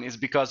online, it's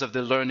because of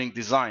the learning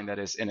design that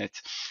is in it.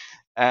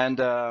 And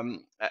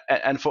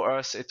for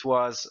us, it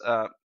was,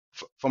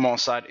 from our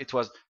side, it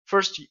was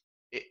first,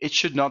 it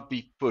should not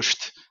be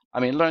pushed. I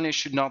mean, learning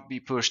should not be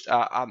pushed.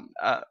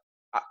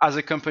 As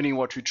a company,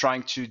 what we're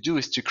trying to do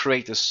is to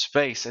create a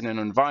space and an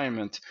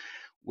environment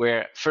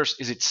where first,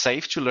 is it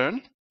safe to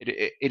learn?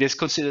 It is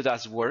considered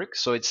as work,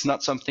 so it's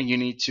not something you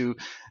need to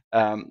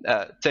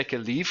take a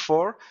leave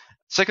for.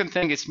 Second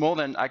thing, it's more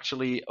than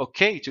actually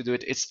okay to do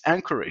it, it's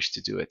encouraged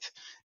to do it.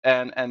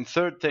 And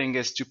third thing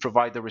is to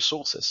provide the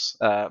resources.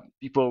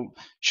 People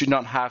should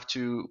not have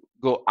to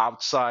go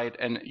outside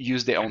and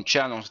use their own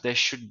channels. There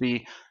should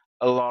be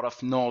a lot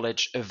of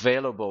knowledge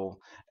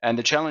available. And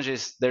the challenge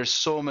is there's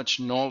so much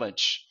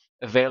knowledge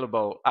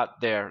available out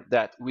there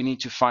that we need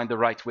to find the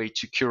right way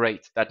to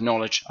curate that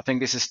knowledge. I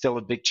think this is still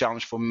a big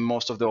challenge for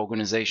most of the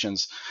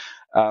organizations,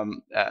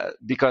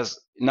 because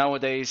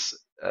nowadays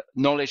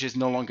knowledge is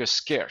no longer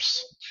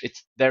scarce.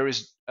 There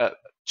is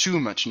too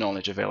much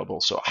knowledge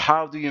available. So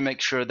how do you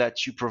make sure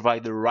that you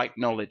provide the right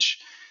knowledge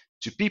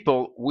to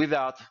people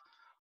without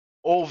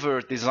over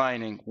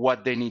designing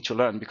what they need to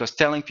learn? Because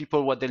telling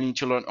people what they need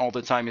to learn all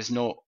the time is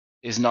not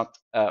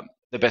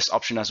the best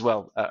option as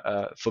well,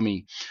 for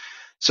me.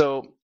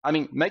 So I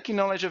mean, making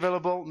knowledge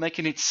available,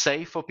 making it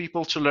safe for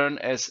people to learn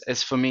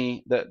is for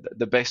me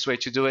the best way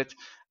to do it.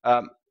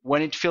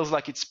 When it feels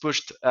like it's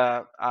pushed,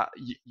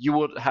 you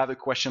would have a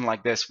question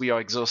like this: we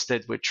are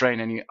exhausted, we're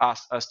trained, and you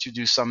ask us to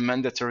do some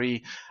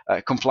mandatory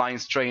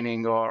compliance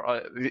training,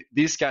 or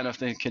these kind of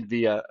things can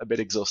be a bit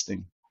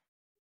exhausting.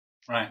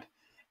 Right.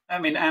 I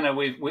mean, Anna,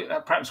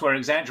 perhaps we're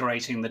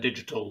exaggerating the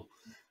digital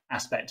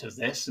aspect of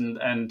this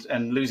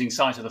and losing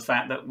sight of the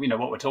fact that, you know,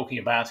 what we're talking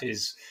about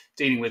is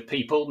dealing with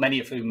people, many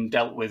of whom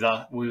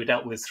we were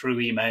dealt with through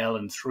email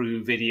and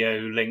through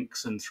video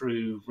links and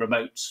through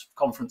remote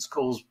conference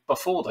calls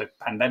before the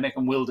pandemic,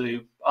 and will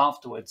do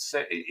afterwards.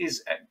 So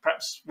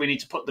perhaps we need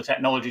to put the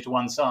technology to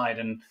one side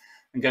and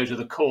go to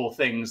the core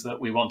things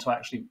that we want to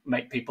actually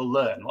make people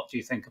learn. What do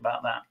you think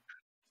about that?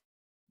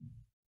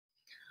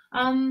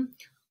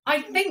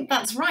 I think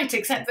that's right,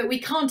 except that we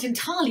can't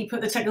entirely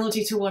put the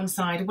technology to one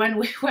side when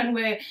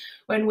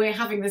we're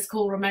having this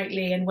call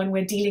remotely, and when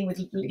we're dealing with,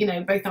 you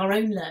know, both our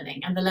own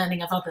learning and the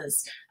learning of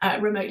others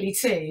remotely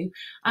too.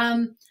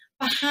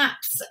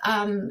 Perhaps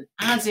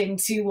adding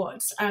to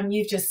what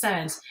you've just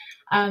said,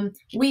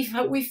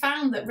 we've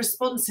found that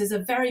responses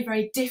are very,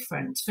 very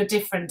different for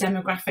different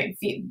demographic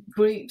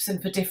groups,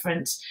 and for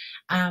different,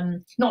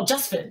 not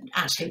just for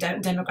actually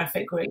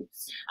demographic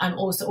groups,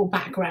 also or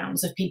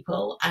backgrounds of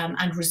people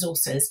and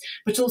resources,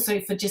 but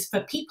also for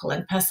people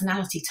and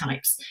personality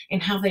types in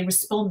how they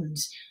respond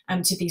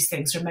to these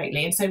things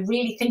remotely. And so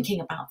really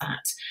thinking about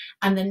that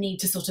and the need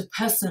to sort of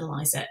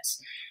personalize it.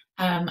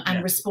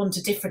 And respond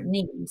to different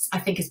needs, I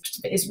think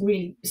is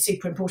really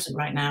super important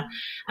right now.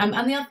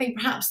 And the other thing,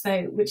 perhaps,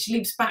 though, which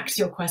loops back to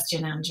your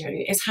question, Andrew,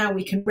 is how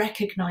we can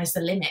recognise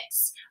the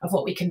limits of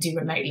what we can do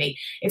remotely.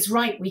 It's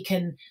right, we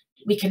can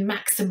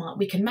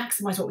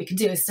maximize what we can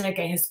do, as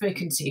Sergey has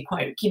spoken to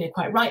quite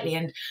rightly,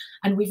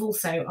 and we've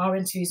also, our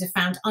interviews have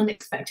found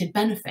unexpected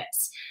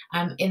benefits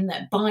in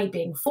that by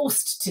being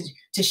forced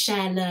to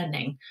share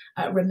learning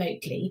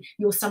remotely,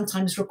 you're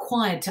sometimes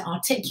required to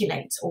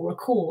articulate or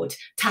record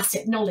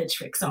tacit knowledge,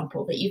 for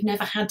example, that you've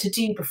never had to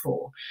do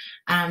before.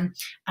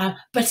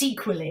 But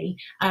equally,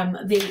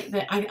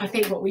 I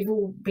think what we've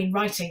all been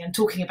writing and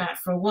talking about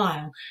for a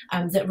while,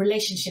 that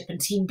relationship and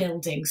team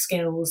building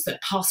skills,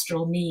 that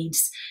pastoral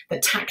needs,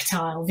 that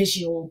tactile,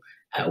 visual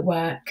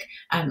work,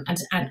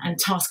 and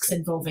tasks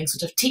involving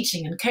sort of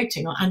teaching and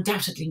coaching are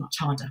undoubtedly much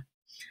harder.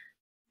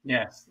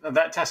 Yes,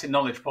 that tacit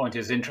knowledge point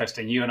is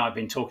interesting. You and I have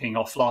been talking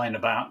offline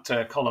about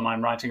a column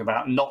I'm writing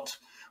about not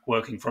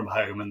working from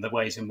home, and the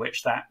ways in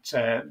which that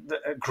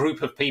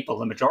group of people,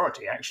 the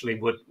majority actually,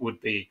 would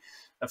be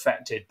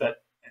affected.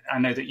 But I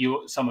know that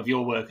some of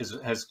your work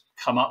has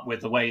come up with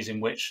the ways in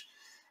which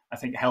I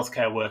think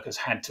healthcare workers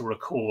had to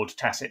record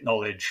tacit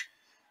knowledge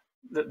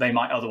that they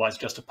might otherwise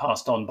just have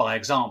passed on by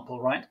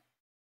example, right?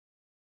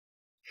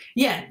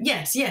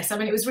 Yes. I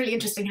mean, it was really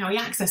interesting how he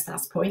accessed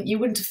that point. You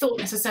wouldn't have thought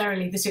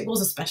necessarily that it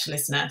was a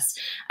specialist nurse,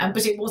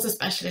 but it was a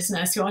specialist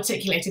nurse who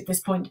articulated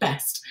this point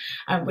best,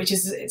 which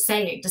is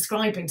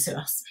describing to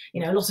us,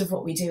 you know, a lot of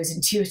what we do is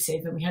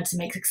intuitive, and we had to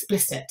make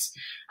explicit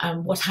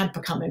what had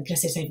become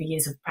implicit over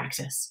years of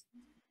practice.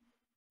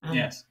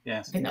 Yes.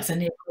 I think that's a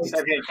near point.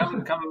 Sergey,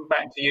 coming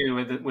back to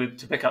you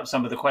to pick up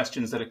some of the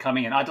questions that are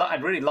coming in.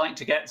 I'd really like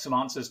to get some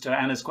answers to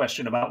Anna's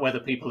question about whether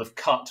people have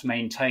cut,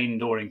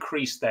 maintained, or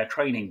increased their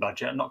training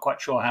budget. I'm not quite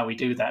sure how we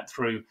do that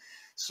through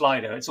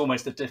Slido. It's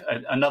almost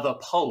another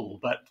poll,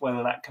 but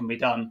whether that can be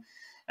done.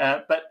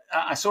 But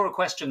I saw a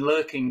question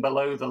lurking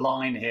below the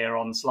line here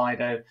on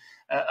Slido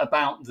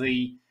about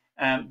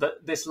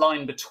this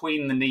line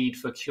between the need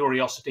for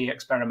curiosity,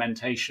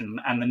 experimentation,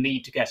 and the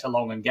need to get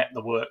along and get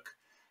the work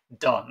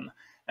done.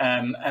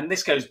 And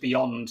this goes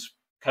beyond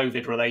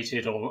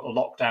COVID-related or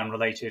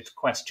lockdown-related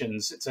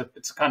questions. It's a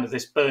kind of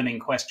this burning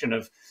question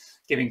of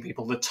giving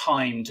people the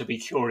time to be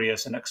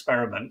curious and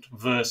experiment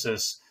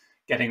versus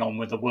getting on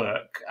with the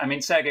work. I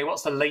mean, Sergey,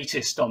 what's the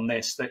latest on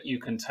this that you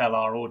can tell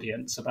our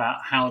audience about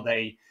how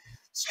they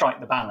strike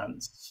the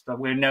balance? So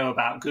we know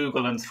about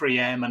Google and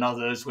 3M and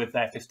others with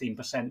their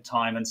 15%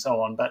 time and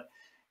so on, but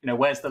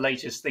where's the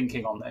latest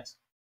thinking on this?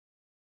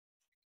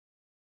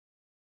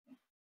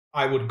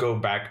 I would go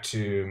back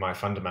to my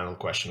fundamental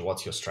question: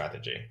 what's your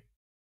strategy?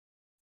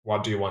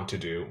 What do you want to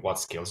do? What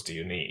skills do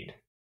you need?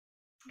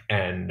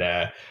 And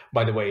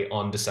by the way,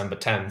 on December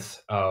 10th,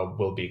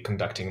 we'll be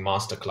conducting a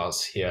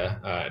masterclass here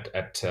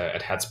at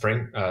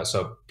Headspring.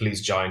 So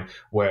please join,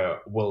 where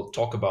we'll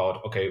talk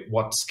about, okay,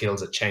 what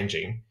skills are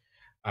changing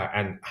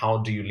and how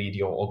do you lead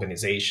your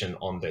organization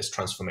on this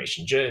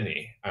transformation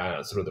journey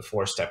through the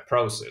 4-step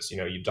process.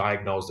 You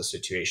diagnose the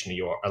situation,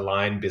 you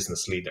align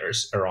business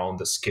leaders around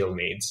the skill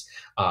needs,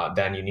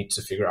 then you need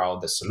to figure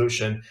out the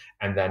solution,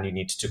 and then you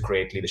need to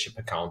create leadership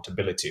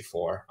accountability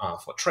for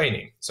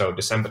training. So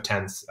December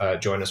 10th,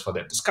 join us for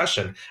that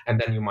discussion, and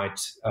then you might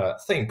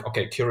think,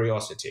 okay,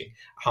 curiosity,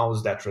 how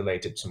is that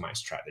related to my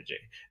strategy?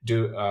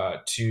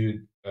 To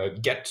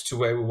get to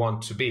where we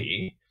want to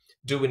be,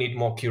 do we need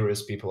more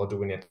curious people or do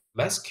we need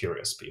less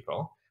curious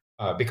people?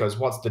 Because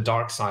what's the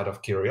dark side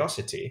of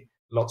curiosity?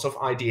 Lots of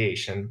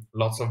ideation,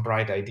 lots of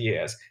bright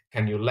ideas.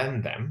 Can you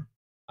lend them?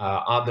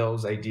 Are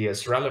those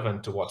ideas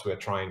relevant to what we're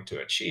trying to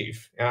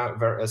achieve?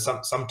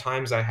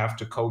 Sometimes I have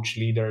to coach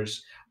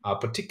leaders,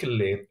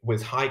 particularly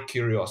with high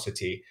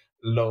curiosity,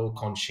 low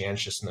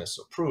conscientiousness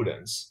or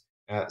prudence.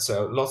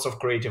 So lots of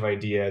creative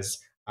ideas,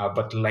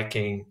 but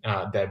lacking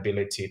the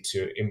ability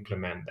to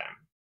implement them.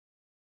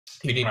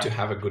 You need to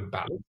have a good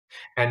balance,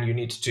 and you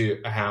need to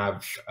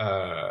have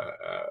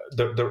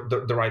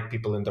the right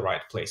people in the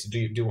right place. Do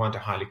you want a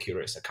highly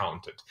curious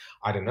accountant?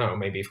 I don't know,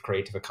 maybe if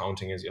creative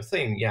accounting is your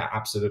thing, yeah,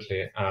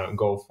 absolutely,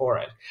 go for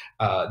it.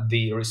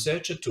 The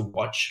researcher to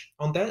watch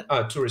on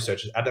that, two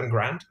researchers, Adam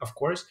Grant, of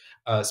course,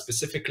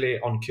 specifically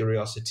on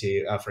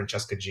curiosity,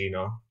 Francesca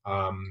Gino.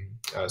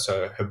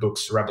 So her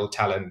books, Rebel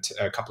Talent,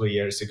 a couple of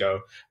years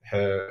ago,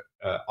 her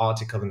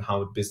article in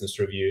Harvard Business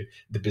Review,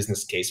 The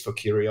Business Case for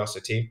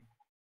Curiosity.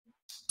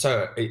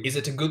 So is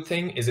it a good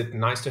thing? Is it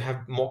nice to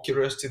have more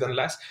curiosity than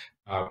less?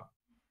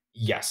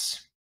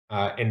 Yes.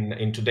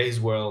 In today's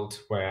world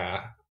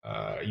where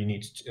you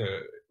need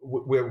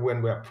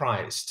when we're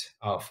prized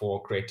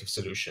for creative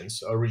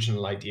solutions,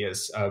 original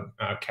ideas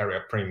carry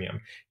a premium.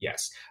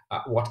 Yes.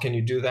 What can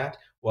you do that?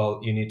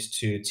 Well, you need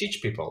to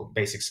teach people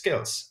basic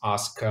skills.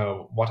 Ask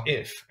what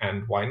if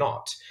and why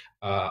not.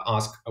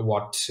 Ask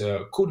what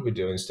could we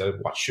do instead of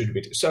what should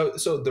we do.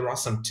 So there are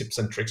some tips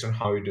and tricks on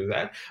how you do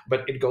that,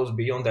 but it goes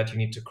beyond that. You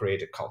need to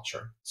create a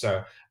culture.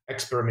 So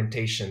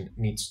experimentation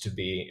needs to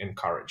be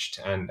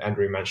encouraged. And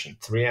Andrew mentioned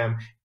 3M,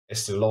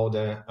 Estee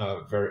Lauder,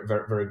 very,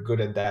 very, very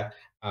good at that.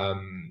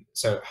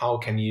 So how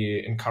can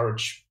you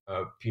encourage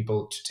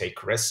people to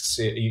take risks?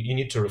 You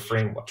need to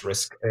reframe what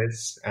risk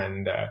is,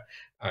 and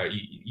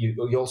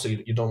you also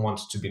don't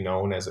want to be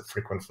known as a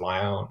frequent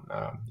flyer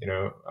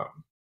on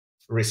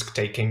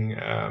risk-taking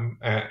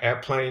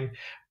airplane.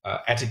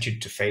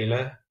 Attitude to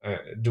failure.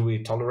 Do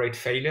we tolerate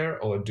failure,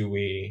 or do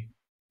we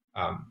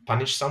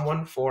punish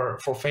someone for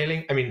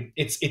failing? I mean,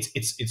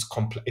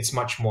 it's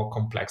much more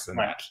complex than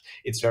that.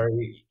 It's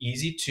very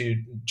easy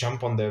to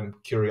jump on the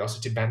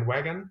curiosity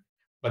bandwagon,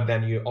 but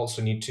then you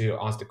also need to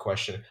ask the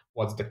question: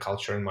 what's the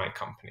culture in my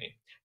company?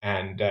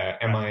 And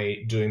am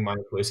I doing my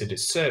employees a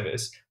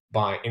disservice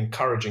by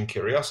encouraging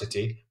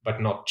curiosity, but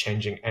not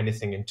changing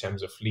anything in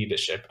terms of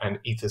leadership and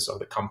ethos of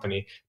the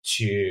company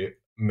to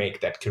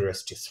make that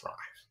curiosity thrive?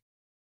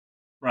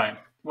 Right.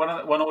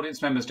 One audience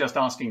member is just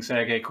asking,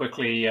 Sergey,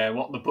 quickly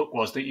what the book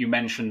was that you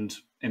mentioned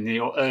in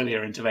your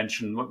earlier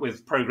intervention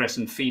with progress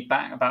and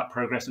feedback, about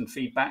progress and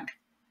feedback.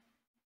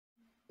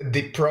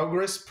 The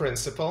Progress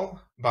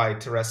Principle by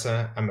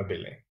Teresa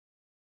Amabile.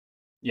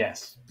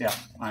 Yes. Yeah.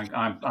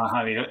 I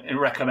highly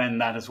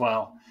recommend that as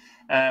well.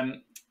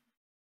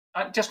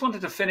 I just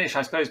wanted to finish,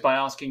 I suppose, by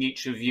asking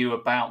each of you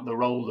about the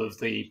role of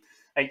the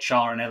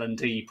HR and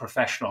L&D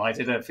professional. I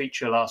did a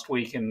feature last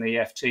week in the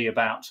FT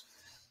about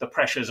the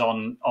pressures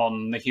on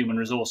the human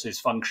resources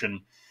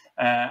function.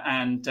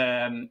 And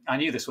I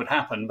knew this would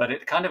happen, but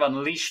it kind of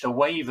unleashed a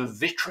wave of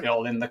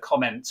vitriol in the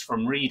comments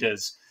from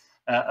readers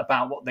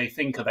about what they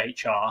think of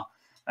HR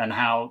and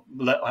how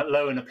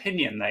low an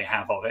opinion they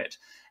have of it.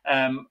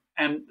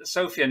 And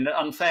Sophia,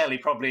 unfairly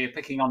probably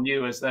picking on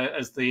you as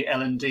the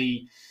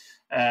L&D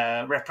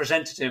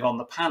representative on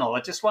the panel,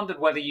 I just wondered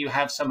whether you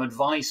have some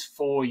advice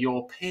for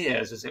your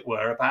peers, as it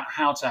were, about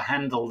how to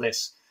handle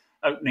this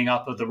opening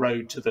up of the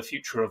road to the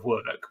future of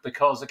work.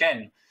 Because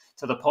again,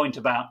 to the point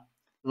about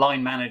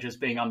line managers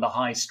being under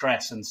high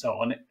stress and so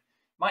on, it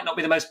might not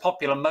be the most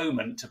popular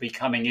moment to be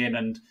coming in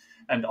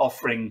and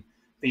offering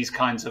these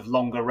kinds of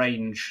longer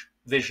range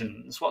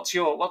visions. What's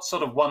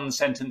sort of one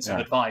sentence of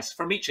advice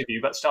from each of you,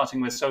 but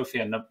starting with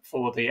Sophia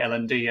for the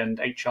L&D and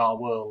HR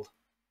world?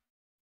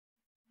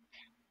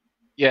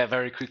 Yeah,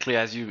 very quickly,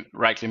 as you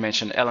rightly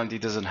mentioned, L&D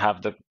doesn't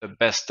have the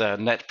best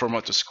net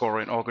promoter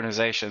score in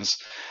organizations.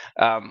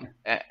 And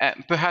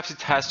perhaps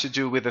it has to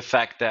do with the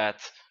fact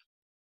that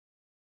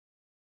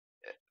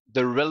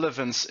the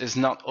relevance is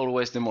not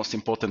always the most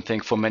important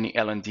thing for many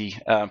L&D.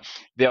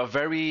 They are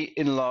very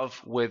in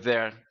love with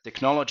their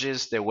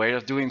technologies, their way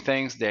of doing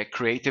things, their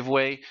creative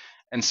way,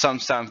 and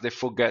sometimes they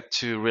forget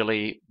to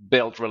really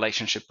build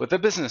relationship with the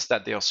business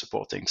that they are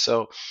supporting.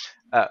 So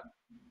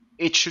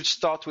it should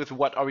start with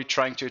what are we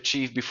trying to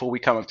achieve before we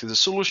come up to the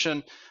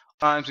solution.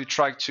 Sometimes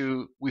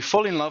we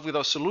fall in love with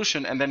our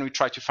solution and then we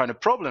try to find a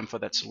problem for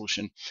that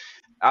solution.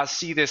 I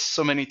see this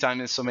so many times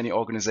in so many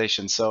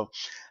organizations. So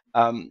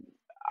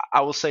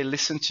I will say,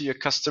 listen to your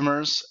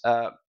customers.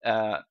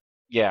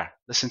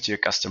 Listen to your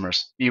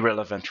customers. Be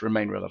relevant.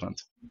 Remain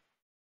relevant.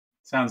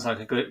 Sounds like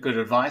a good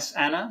advice,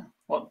 Anna.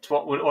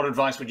 What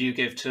advice would you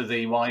give to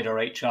the wider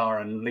HR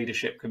and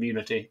leadership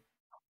community?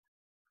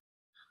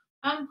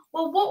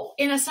 Well, what,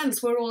 in a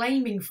sense, we're all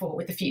aiming for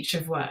with the future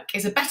of work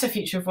is a better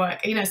future of work,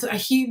 so a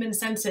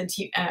human-centered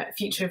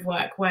future of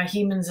work where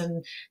humans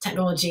and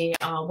technology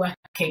are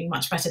working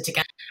much better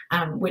together,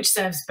 which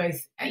serves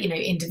both,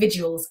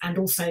 individuals and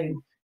also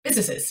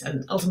businesses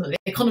and ultimately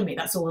the economy.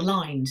 That's all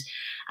aligned.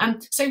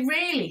 So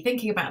really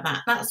thinking about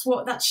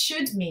that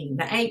should mean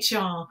that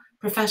HR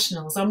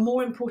professionals are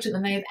more important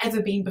than they have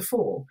ever been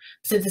before.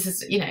 So this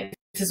has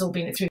all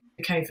been through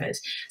COVID.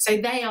 So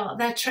their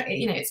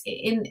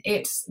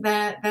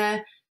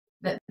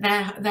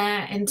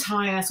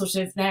entire sort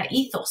of their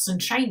ethos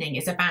and training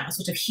is about a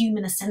sort of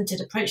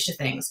human-centered approach to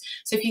things.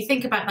 So if you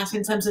think about that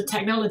in terms of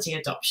technology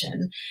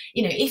adoption,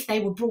 if they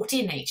were brought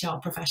in HR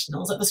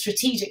professionals at the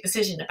strategic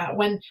decision about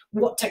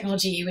what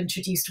technology you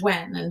introduced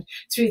when, and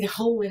through the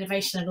whole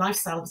innovation and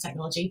lifestyle of the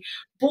technology,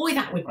 boy,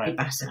 that would be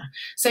better.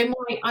 So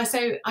I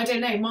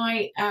don't know.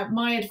 My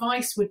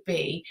advice would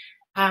be,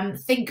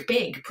 think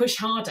big, push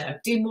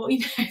harder, do more.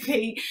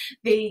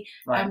 Be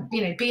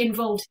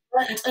involved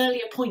at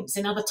earlier points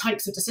in other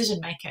types of decision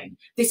making.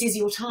 This is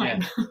your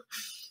time. Yeah.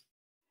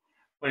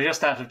 We're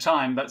just out of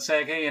time, but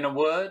Sergey, in a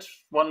word,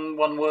 one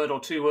word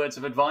or 2 words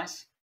of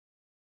advice.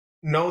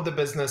 Know the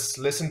business,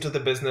 listen to the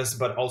business,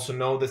 but also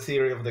know the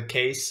theory of the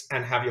case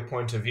and have your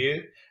point of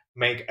view.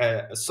 Make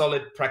a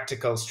solid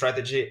practical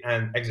strategy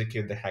and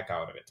execute the heck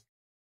out of it.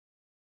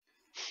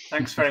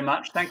 Thanks very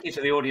much. Thank you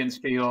to the audience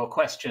for your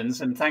questions,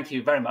 and thank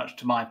you very much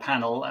to my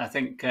panel. I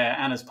think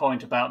Anna's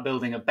point about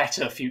building a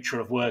better future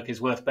of work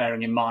is worth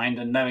bearing in mind,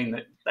 and knowing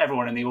that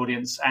everyone in the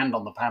audience and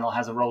on the panel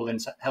has a role in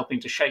helping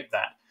to shape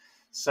that.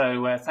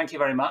 So thank you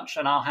very much,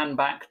 and I'll hand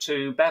back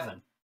to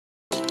Bevan.